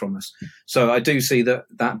rent it from us. So I do see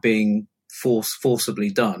that being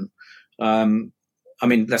forcibly done. I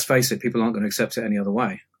mean, let's face it, people aren't going to accept it any other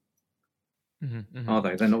way, are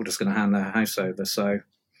they? They're not just going to hand their house over. So.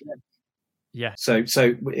 Yeah. So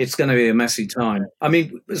it's going to be a messy time. I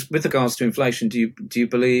mean, with regards to inflation, do you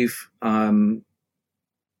believe?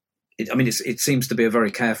 It seems to be a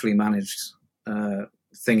very carefully managed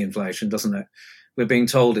thing. Inflation, doesn't it? We're being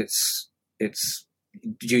told it's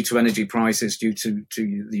due to energy prices, due to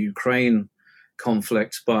the Ukraine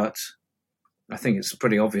conflict, but I think it's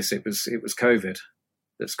pretty obvious it was COVID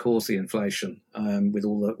that's caused the inflation, with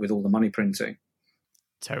all the money printing.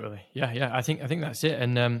 Totally. Yeah. I think that's it.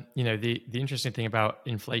 And, the interesting thing about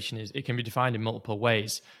inflation is it can be defined in multiple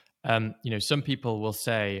ways. Some people will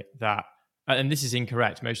say that, and this is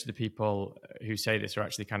incorrect. Most of the people who say this are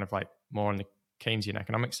actually kind of like more on the Keynesian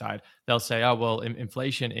economic side. They'll say, oh, well,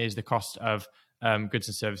 inflation is the cost of goods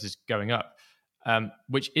and services going up,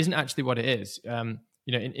 which isn't actually what it is.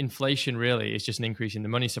 Inflation really is just an increase in the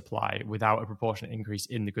money supply without a proportionate increase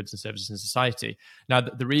in the goods and services in society. Now,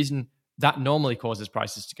 the reason that normally causes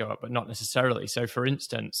prices to go up, but not necessarily. So, for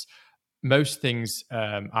instance, most things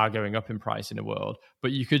are going up in price in the world,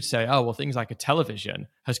 but you could say, oh, well, things like a television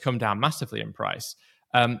has come down massively in price.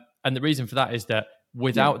 And the reason for that is that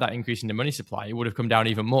without that increase in the money supply, it would have come down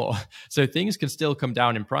even more. So things can still come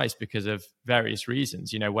down in price because of various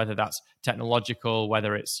reasons, whether that's technological,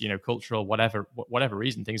 whether it's, cultural, whatever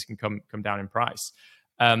reason, things can come down in price.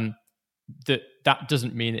 That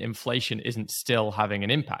doesn't mean that inflation isn't still having an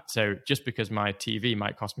impact. So just because my TV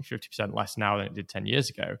might cost me 50% less now than it did 10 years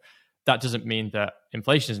ago, that doesn't mean that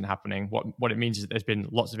inflation isn't happening. What it means is that there's been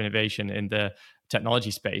lots of innovation in the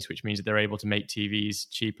technology space, which means that they're able to make TVs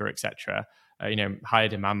cheaper, etc. Higher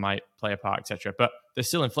demand might play a part, etc. But there's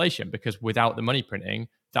still inflation because without the money printing,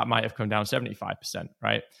 that might have come down 75%,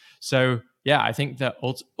 right? So yeah, I think that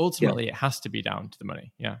ultimately it has to be down to the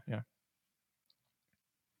money. Yeah.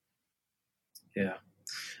 Yeah,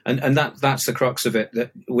 and that's the crux of it,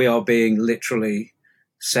 that we are being literally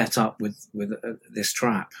set up with this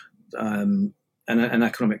trap, an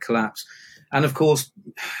economic collapse, and of course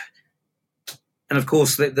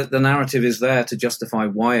the narrative is there to justify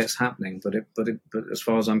why it's happening. But as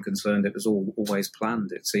far as I'm concerned, it was always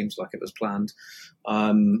planned. It seems like it was planned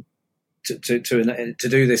to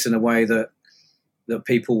do this in a way that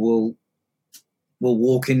people will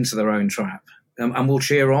walk into their own trap. And we'll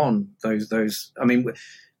cheer on those. I mean,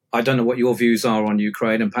 I don't know what your views are on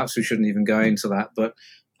Ukraine, and perhaps we shouldn't even go into that. But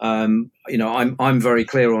I'm very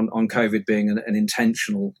clear on COVID being an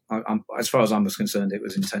intentional. As far as I was concerned, it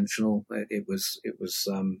was intentional. It was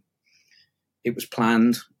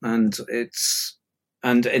planned, and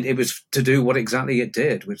it was to do what exactly it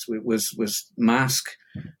did, which was mask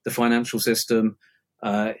the financial system,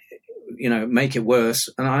 make it worse.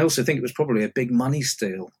 And I also think it was probably a big money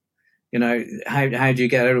steal. How do you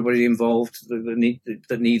get everybody involved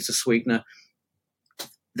that needs a sweetener?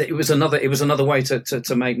 it was another way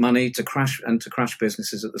to make money, to crash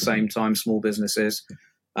businesses at the same time, small businesses,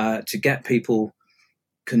 to get people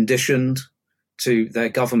conditioned to their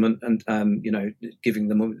government and giving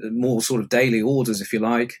them more sort of daily orders, if you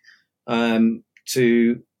like,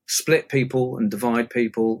 to split people and divide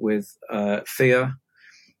people with fear.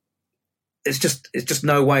 It's just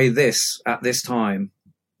no way at this time.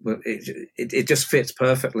 It just fits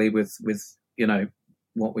perfectly with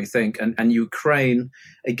what we think. And Ukraine,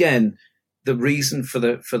 again, the reason for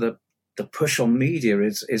the push on media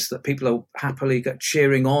is that people are happily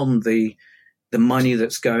cheering on the money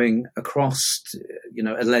that's going across,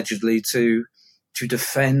 allegedly to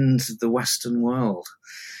defend the Western world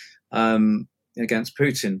against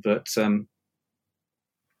Putin. But of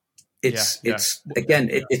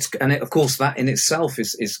course that in itself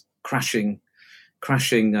is crashing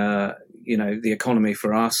the economy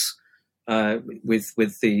for us,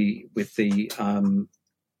 with the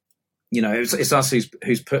it's us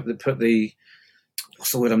who's put the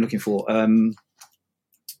what's the word I'm looking for,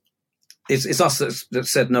 it's us that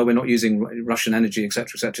said no, we're not using Russian energy,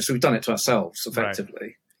 etc., so we've done it to ourselves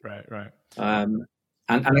effectively. Right. And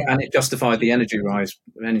it justified the energy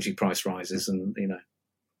price rises, and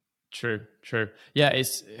True. Yeah,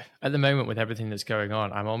 it's at the moment with everything that's going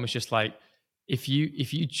on, I'm almost just like, if you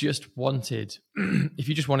just wanted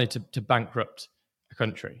to bankrupt a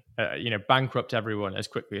country, bankrupt everyone as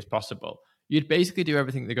quickly as possible, you'd basically do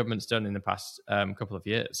everything the government's done in the past couple of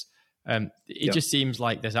years. It just seems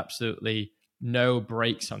like there's absolutely no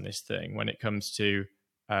brakes on this thing when it comes to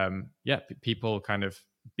people kind of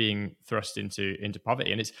being thrust into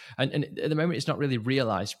poverty, and at the moment it's not really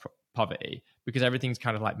realized poverty because everything's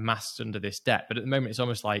kind of like masked under this debt. But at the moment it's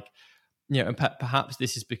almost like, and perhaps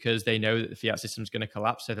this is because they know that the fiat system is going to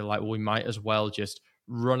collapse, so they're like, well, we might as well just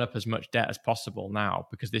run up as much debt as possible now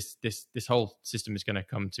because this whole system is going to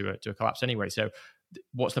come to a collapse anyway. So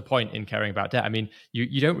what's the point in caring about debt? I mean,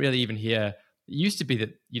 you don't really even hear. It used to be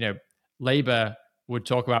that Labour would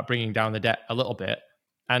talk about bringing down the debt a little bit,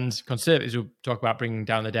 and Conservatives would talk about bringing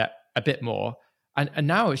down the debt a bit more. And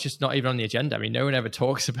now it's just not even on the agenda. I mean, no one ever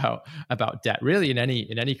talks about debt really in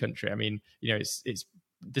any country. I mean, it's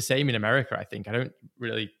the same in America. I think I don't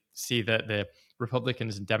really see that the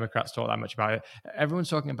Republicans and Democrats talk that much about it. Everyone's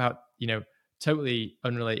talking about totally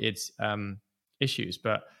unrelated issues.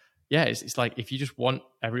 But yeah, it's like, if you just want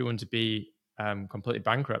everyone to be completely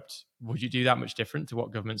bankrupt, would you do that much different to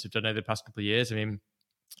what governments have done over the past couple of years? I mean,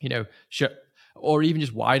 or even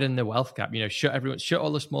just widen the wealth gap, shut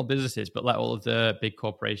all the small businesses, but let all of the big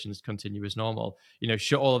corporations continue as normal,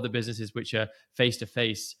 shut all of the businesses which are face to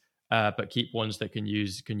face, but keep ones that can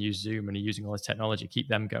use Zoom and are using all this technology, keep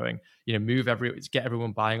them going, get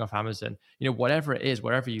everyone buying off Amazon, whatever it is,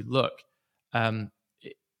 wherever you look,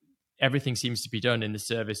 everything seems to be done in the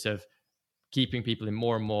service of keeping people in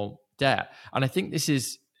more and more debt. And I think this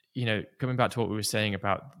is, coming back to what we were saying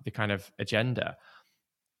about the kind of agenda,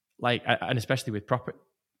 and especially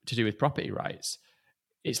to do with property rights,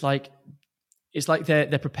 it's like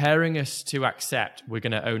they're preparing us to accept we're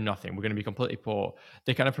going to own nothing, we're going to be completely poor.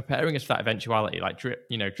 They're kind of preparing us for that eventuality, like drip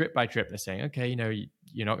by drip. They're saying, okay,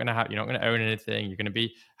 you're not going to own anything, you're going to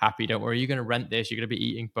be happy, don't worry, you're going to rent this, you're going to be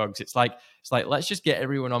eating bugs. It's like let's just get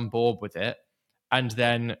everyone on board with it, and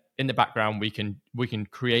then in the background we can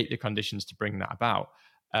create the conditions to bring that about.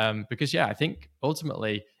 Because I think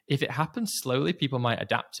ultimately, if it happens slowly, people might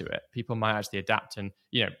adapt to it. People might actually adapt, and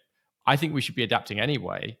I think we should be adapting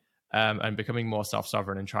anyway, and becoming more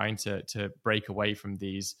self-sovereign and trying to break away from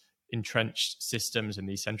these entrenched systems and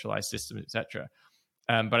these centralized systems, etc.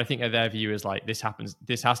 But I think their view is like, this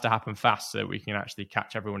has to happen fast so that we can actually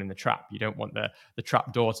catch everyone in the trap. You don't want the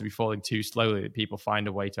trap door to be falling too slowly, that people find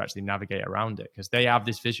a way to actually navigate around it, because they have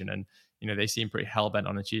this vision and they seem pretty hell-bent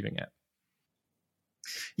on achieving it.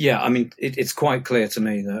 Yeah, I mean, it's quite clear to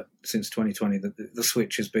me that since 2020 the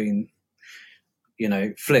switch has been,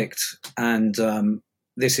 flicked, and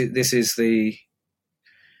this is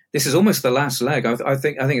almost the last leg. I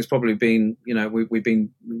think it's probably been, we've been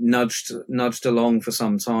nudged along for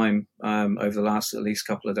some time over the last at least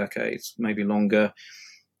couple of decades, maybe longer,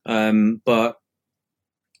 but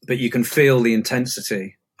you can feel the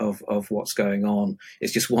intensity of what's going on.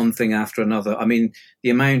 It's just one thing after another. I mean, the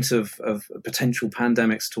amount of potential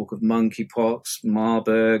pandemics, talk of monkeypox,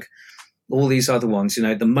 Marburg, all these other ones,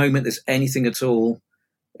 the moment there's anything at all,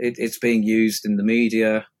 it's being used in the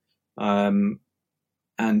media. And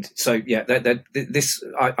so,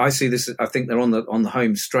 I see this. I think they're on the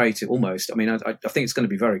home straight almost. I mean, I think it's going to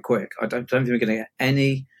be very quick. I don't think we're going to get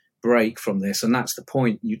any break from this, and that's the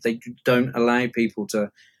point. They don't allow people to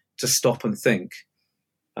stop and think.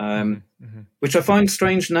 which I find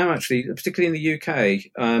strange now, actually, particularly in the UK.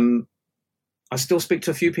 I still speak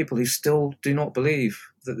to a few people who still do not believe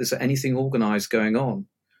that there's anything organised going on.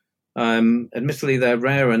 Admittedly, they're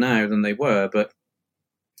rarer now than they were, but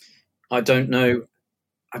I don't know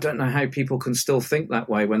how people can still think that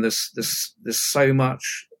way when there's so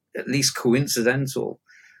much, at least coincidental,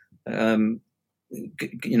 going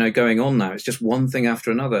on now. It's just one thing after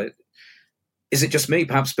another. Is it just me?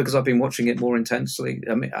 Perhaps because I've been watching it more intensely.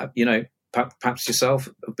 I mean, perhaps yourself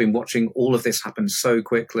have been watching all of this happen so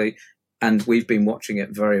quickly, and we've been watching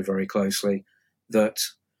it very, very closely. That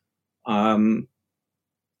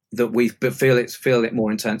we feel it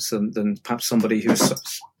more intense than perhaps somebody who's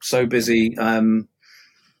so busy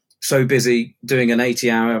doing an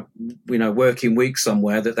 80-hour working week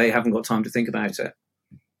somewhere that they haven't got time to think about it.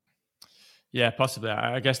 Yeah, possibly.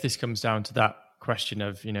 I guess this comes down to that question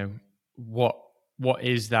of what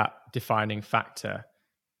is that defining factor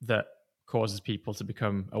that causes people to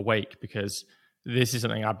become awake, because this is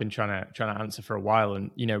something I've been trying to answer for a while,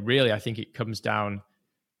 and really I think it comes down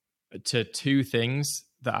to two things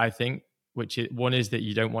that I think, one is that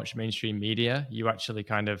you don't watch mainstream media. You actually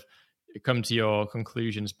kind of come to your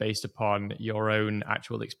conclusions based upon your own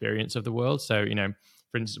actual experience of the world. So,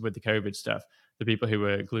 for instance, with the COVID stuff, the people who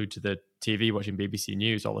were glued to the TV watching BBC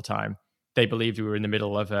News all the time, they believed we were in the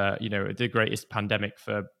middle of the greatest pandemic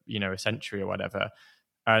for, a century or whatever.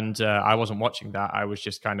 And I wasn't watching that. I was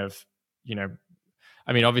just kind of,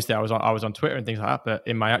 obviously I was on Twitter and things like that, but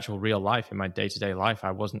in my actual real life, in my day-to-day life,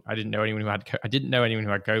 I didn't know anyone who had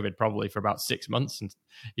COVID probably for about 6 months, and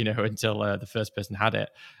until the first person had it.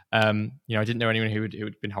 I didn't know anyone who had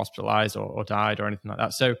been hospitalized or died or anything like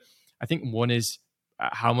that. So I think one is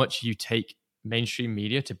how much you take mainstream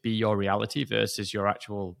media to be your reality versus your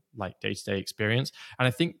actual day-to-day experience. And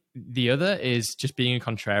I think the other is just being a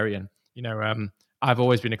contrarian. I've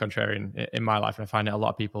always been a contrarian in my life, and I find that a lot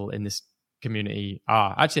of people in this community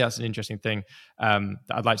are. Actually, that's an interesting thing that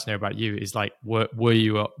I'd like to know about you is were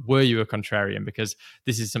you a contrarian? Because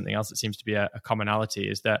this is something else that seems to be a commonality,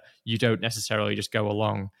 is that you don't necessarily just go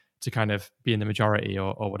along to kind of be in the majority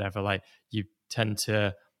or whatever. You tend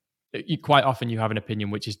to, quite often you have an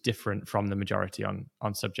opinion which is different from the majority on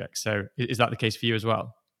subjects. So is that the case for you as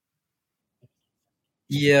well?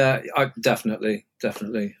 Yeah, definitely.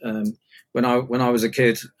 When I was a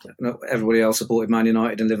kid, everybody else supported Man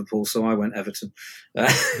United and Liverpool, so I went Everton.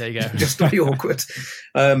 There you go. Just very awkward.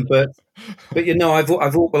 But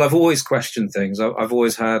I've always questioned things. I've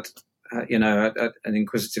always had an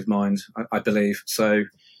inquisitive mind, I believe. So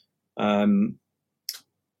some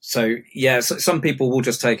people will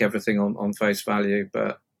just take everything on face value,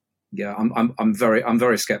 but yeah, I'm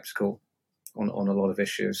very skeptical on a lot of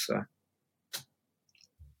issues.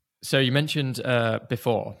 So you mentioned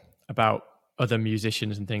before about other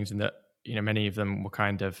musicians and things, and that many of them were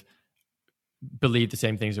kind of believed the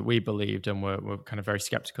same things that we believed, and were kind of very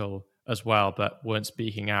skeptical as well, but weren't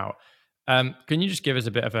speaking out. Can you just give us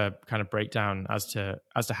a bit of a kind of breakdown as to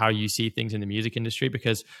how you see things in the music industry?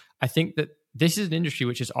 Because I think that this is an industry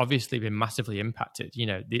which has obviously been massively impacted.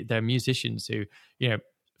 There are musicians who,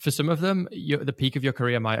 for some of them, the peak of your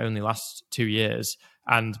career might only last 2 years,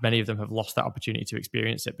 and many of them have lost that opportunity to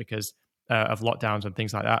experience it because of lockdowns and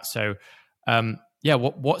things like that. So,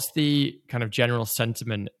 what's the kind of general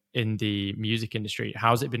sentiment in the music industry?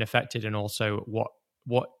 How's it been affected, and also what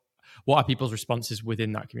are people's responses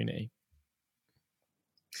within that community?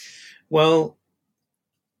 Well,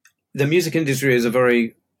 the music industry is a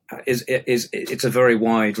very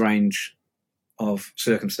wide range of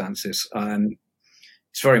circumstances.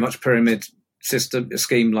 It's very much pyramid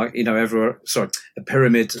scheme, like everywhere. Sorry, a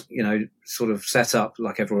pyramid, sort of set up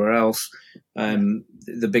like everywhere else.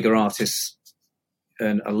 The bigger artists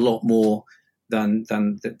earn a lot more than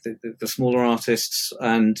the smaller artists,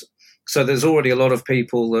 and so there's already a lot of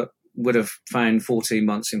people that would have found 14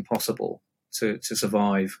 months impossible to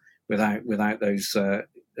survive without those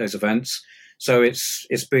events. So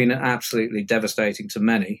it's been absolutely devastating to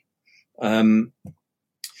many.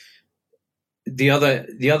 The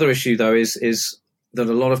other issue, though, is that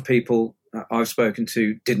a lot of people I've spoken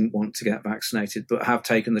to didn't want to get vaccinated, but have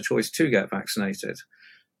taken the choice to get vaccinated.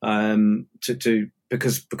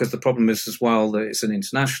 Because the problem is as well that it's an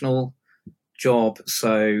international job.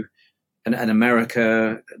 So, and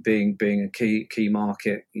America being a key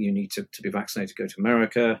market, you need to be vaccinated to go to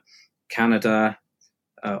America, Canada,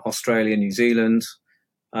 Australia, New Zealand.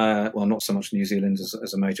 Well, not so much New Zealand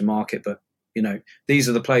as a major market, but these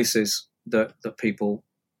are the places that people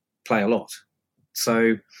play a lot.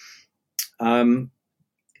 So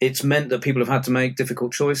it's meant that people have had to make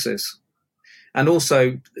difficult choices. and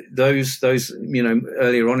also those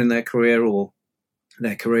earlier on in their career, or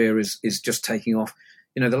their career is just taking off.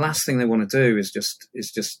 The last thing they want to do is just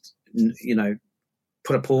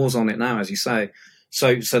put a pause on it now, as you say.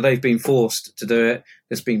 So they've been forced to do it.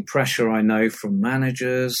 There's been pressure, I know, from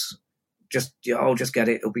managers. Just get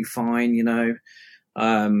it, it'll be fine,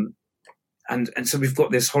 And so we've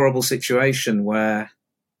got this horrible situation where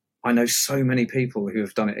I know so many people who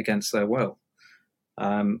have done it against their will.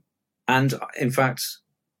 And in fact,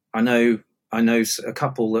 I know a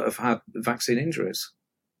couple that have had vaccine injuries,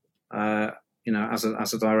 as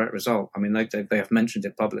a direct result. I mean, they have mentioned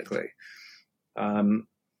it publicly.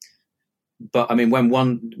 But I mean, when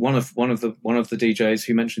one of the DJs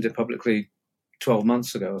who mentioned it publicly 12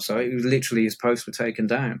 months ago or so, it was literally his posts were taken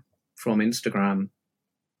down from Instagram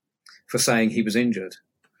for saying he was injured.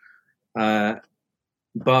 But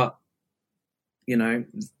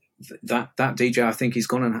that DJ, I think he's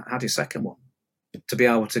gone and had his second one to be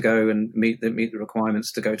able to go and meet the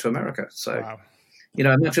requirements to go to America. So, wow.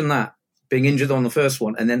 Imagine that, being injured on the first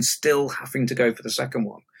one and then still having to go for the second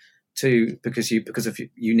one too, because you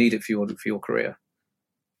need it for your career.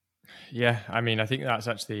 Yeah, I mean, I think that's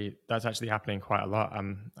actually happening quite a lot.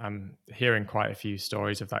 I'm hearing quite a few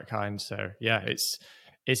stories of that kind. So yeah,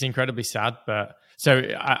 it's incredibly sad. But so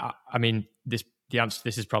I mean, the answer to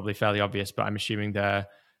this is probably fairly obvious, but I'm assuming that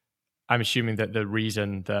the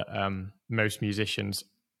reason that most musicians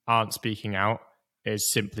aren't speaking out is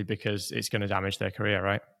simply because it's going to damage their career,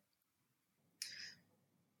 right?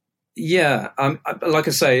 Yeah, like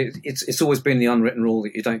I say, it's always been the unwritten rule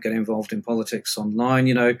that you don't get involved in politics online.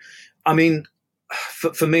 I mean,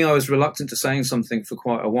 for me, I was reluctant to saying something for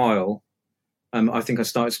quite a while. I think I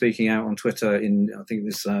started speaking out on Twitter I think it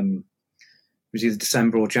was either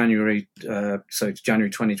December or January, so January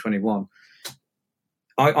 2021.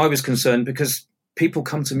 I was concerned because people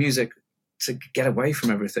come to music to get away from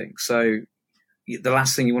everything. So the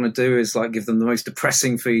last thing you want to do is give them the most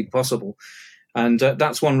depressing feed possible. And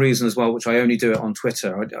that's one reason as well, which I only do it on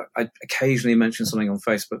Twitter. I occasionally mention something on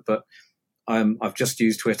Facebook, but I've just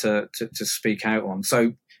used Twitter to speak out on.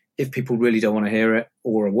 So if people really don't want to hear it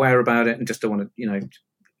or are aware about it and just don't want to,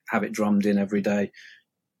 have it drummed in every day,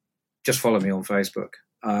 just follow me on Facebook.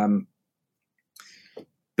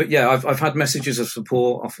 But yeah, I've had messages of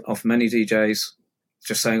support off many DJs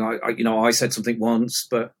just saying, I said something once,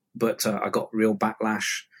 but I got real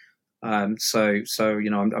backlash. So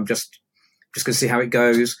I'm just going to see how it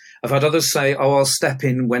goes. I've had others say, I'll step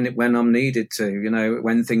in when I'm needed to,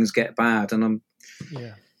 when things get bad. And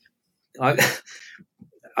I've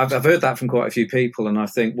heard that from quite a few people. And I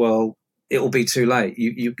think, well, it'll be too late.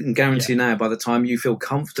 You can guarantee now, by the time you feel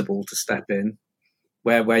comfortable to step in,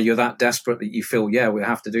 where you're that desperate that you feel, we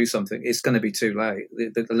have to do something, it's going to be too late.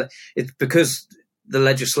 It's because the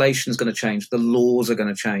legislation is going to change. The laws are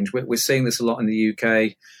going to change. We're seeing this a lot in the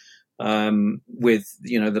UK. With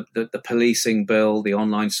the policing bill, the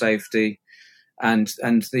online safety, and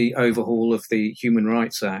the overhaul of the Human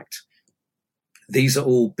Rights Act. These are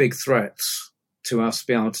all big threats to us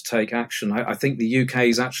being able to take action. I think the UK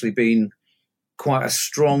has actually been quite a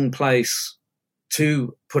strong place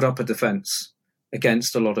to put up a defence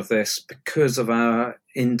against a lot of this because of our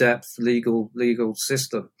in-depth legal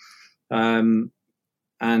system. And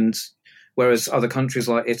whereas other countries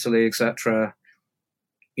like Italy, etc.,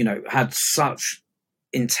 had such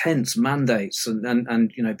intense mandates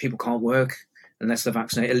and people can't work unless they're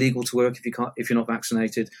vaccinated, illegal to work if you're not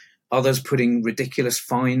vaccinated, others putting ridiculous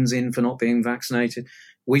fines in for not being vaccinated.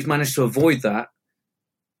 We've managed to avoid that,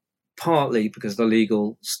 partly because of the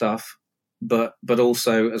legal stuff, but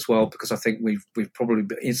also as well because I think we've probably,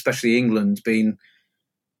 especially England, been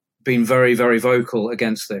very, very vocal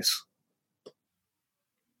against this.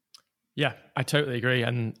 Yeah, I totally agree.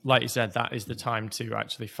 And like you said, that is the time to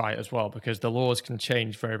actually fight as well, because the laws can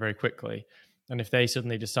change very, very quickly. And if they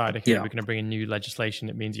suddenly decide, okay, we're going to bring in new legislation,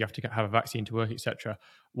 it means you have to have a vaccine to work, etc.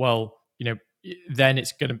 Well, then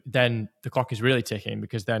then the clock is really ticking,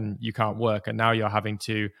 because then you can't work. And now you're having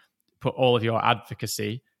to put all of your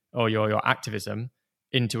advocacy or your activism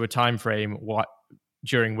into a time frame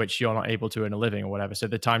during which you're not able to earn a living or whatever. So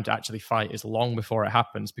the time to actually fight is long before it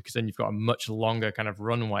happens, because then you've got a much longer kind of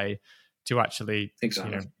runway to actually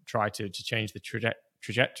try to change the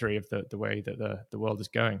trajectory of the way that the world is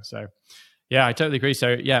going. So yeah, I totally agree.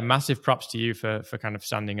 So yeah, massive props to you for kind of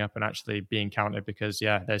standing up and actually being counted, because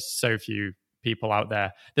there's so few people out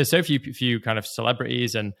there. There's so few kind of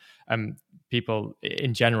celebrities and people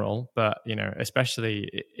in general, but especially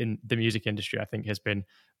in the music industry, I think has been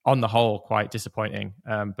on the whole quite disappointing.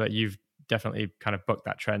 But you've definitely kind of bucked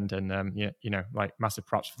that trend, and massive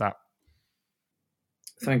props for that.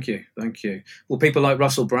 Thank you. Well, people like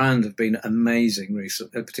Russell Brand have been amazing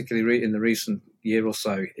particularly in the recent year or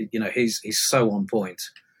so. He's so on point,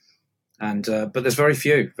 and but there's very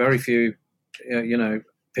few,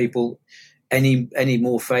 people any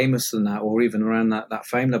more famous than that, or even around that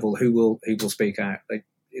fame level, who will speak out.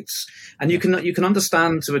 You can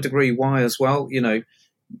understand to a degree why as well.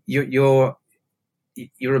 You're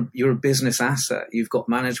a business asset. You've got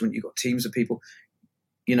management. You've got teams of people.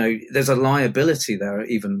 There's a liability there,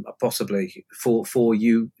 even possibly for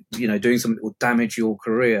you, doing something that will damage your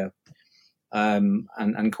career,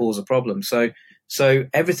 and cause a problem. So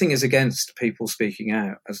everything is against people speaking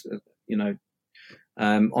out, as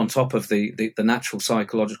on top of the natural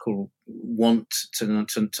psychological want to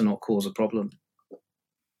not cause a problem.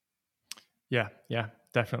 Yeah,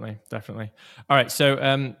 definitely. All right,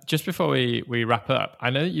 so just before we wrap up, I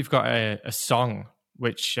know that you've got a song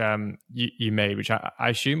which you made, which I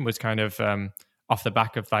assume was kind of off the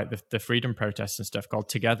back of like the freedom protests and stuff, called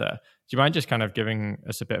Together. Do you mind just kind of giving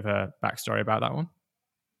us a bit of a backstory about that one?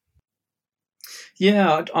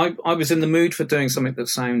 Yeah, I was in the mood for doing something that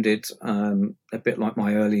sounded a bit like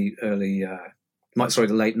my the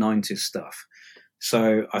late 90s stuff.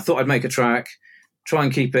 So I thought I'd make a track, try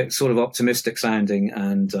and keep it sort of optimistic sounding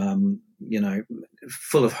and,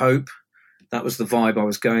 full of hope. That was the vibe I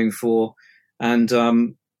was going for. And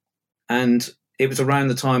it was around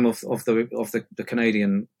the time of the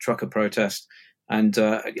Canadian trucker protest. And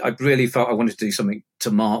I really felt I wanted to do something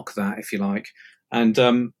to mark that, if you like.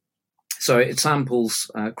 And so it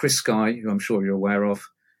samples Chris Sky, who I'm sure you're aware of,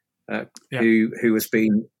 who has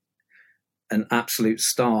been an absolute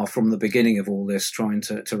star from the beginning of all this, trying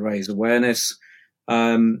to raise awareness.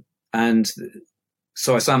 And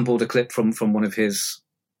so I sampled a clip from one of his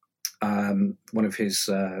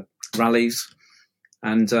rallies,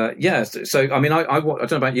 and so I mean, I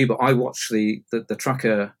don't know about you, but I watched the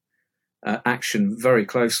trucker action very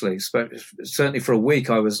closely. Certainly for a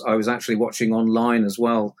week, I was actually watching online as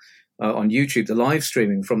well on YouTube, the live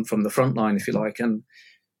streaming from the front line, if you like, and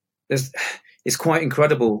it's quite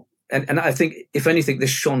incredible. And I think, if anything, this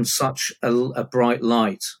shone such a bright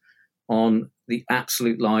light on the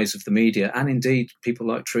absolute lies of the media, and indeed people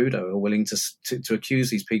like Trudeau are willing to accuse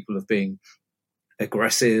these people of being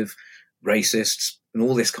aggressive, racists, and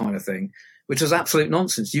all this kind of thing, which is absolute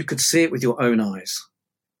nonsense. You could see it with your own eyes.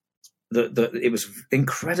 That it was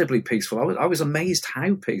incredibly peaceful. I was amazed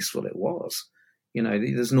how peaceful it was.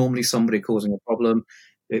 There's normally somebody causing a problem,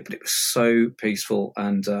 but it was so peaceful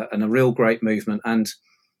and a real great movement, and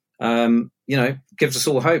gives us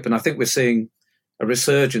all hope. And I think we're seeing a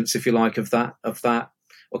resurgence, if you like, of that,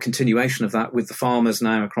 or continuation of that, with the farmers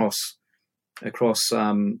now across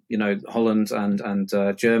Holland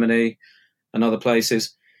and Germany and other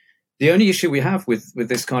places. The only issue we have with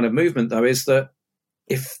this kind of movement, though, is that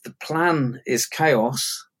if the plan is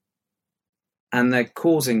chaos and they're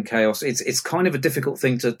causing chaos, it's kind of a difficult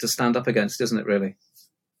thing to stand up against, isn't it, really?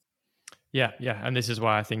 Yeah. And this is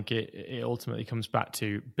why I think it ultimately comes back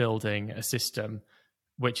to building a system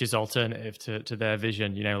which is alternative to their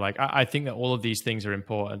vision. I think that all of these things are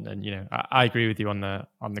important, and I agree with you on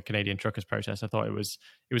the Canadian truckers protest. I thought it was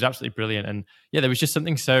absolutely brilliant, and there was just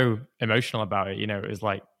something so emotional about it. It was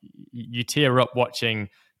like you tear up watching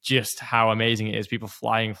just how amazing it is. People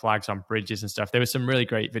flying flags on bridges and stuff. There were some really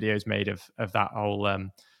great videos made of that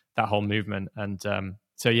whole movement, and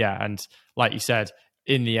and like you said,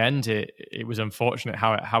 in the end, it was unfortunate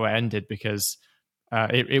how it ended, because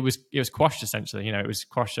it was quashed essentially. It was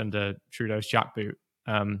quashed under Trudeau's jackboot.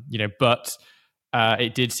 But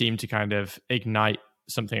it did seem to kind of ignite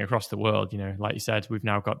something across the world. Like you said, we've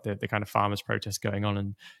now got the kind of farmers' protest going on,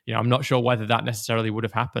 and I'm not sure whether that necessarily would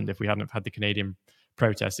have happened if we hadn't have had the Canadian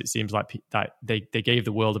protests. It seems like that they gave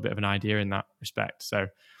the world a bit of an idea in that respect. So,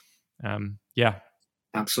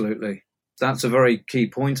 absolutely. That's a very key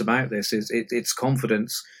point about this. It's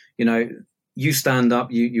confidence. You stand up,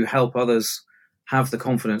 you help others have the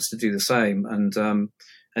confidence to do the same, and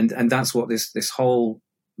that's what this whole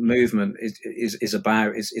movement is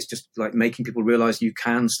about. It's just like making people realize you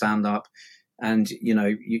can stand up, and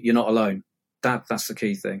you're not alone. That's the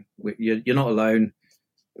key thing. You're not alone.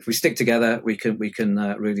 If we stick together, we can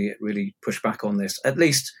really push back on this. At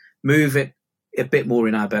least move it a bit more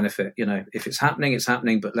in our benefit. If it's happening, it's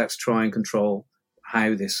happening, but let's try and control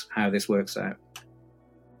how this works out.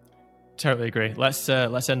 Totally agree. Let's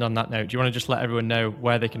end on that note. Do you want to just let everyone know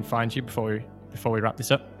where they can find you before we wrap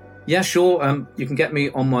this up? Yeah, sure. You can get me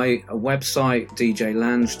on my website,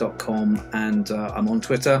 djlange.com, and I'm on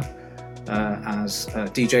Twitter as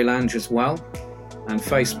DJ Lange as well, and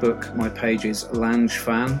Facebook, my page is Lange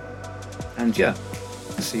Fan. And I'll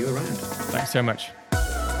see you around. Thanks so much.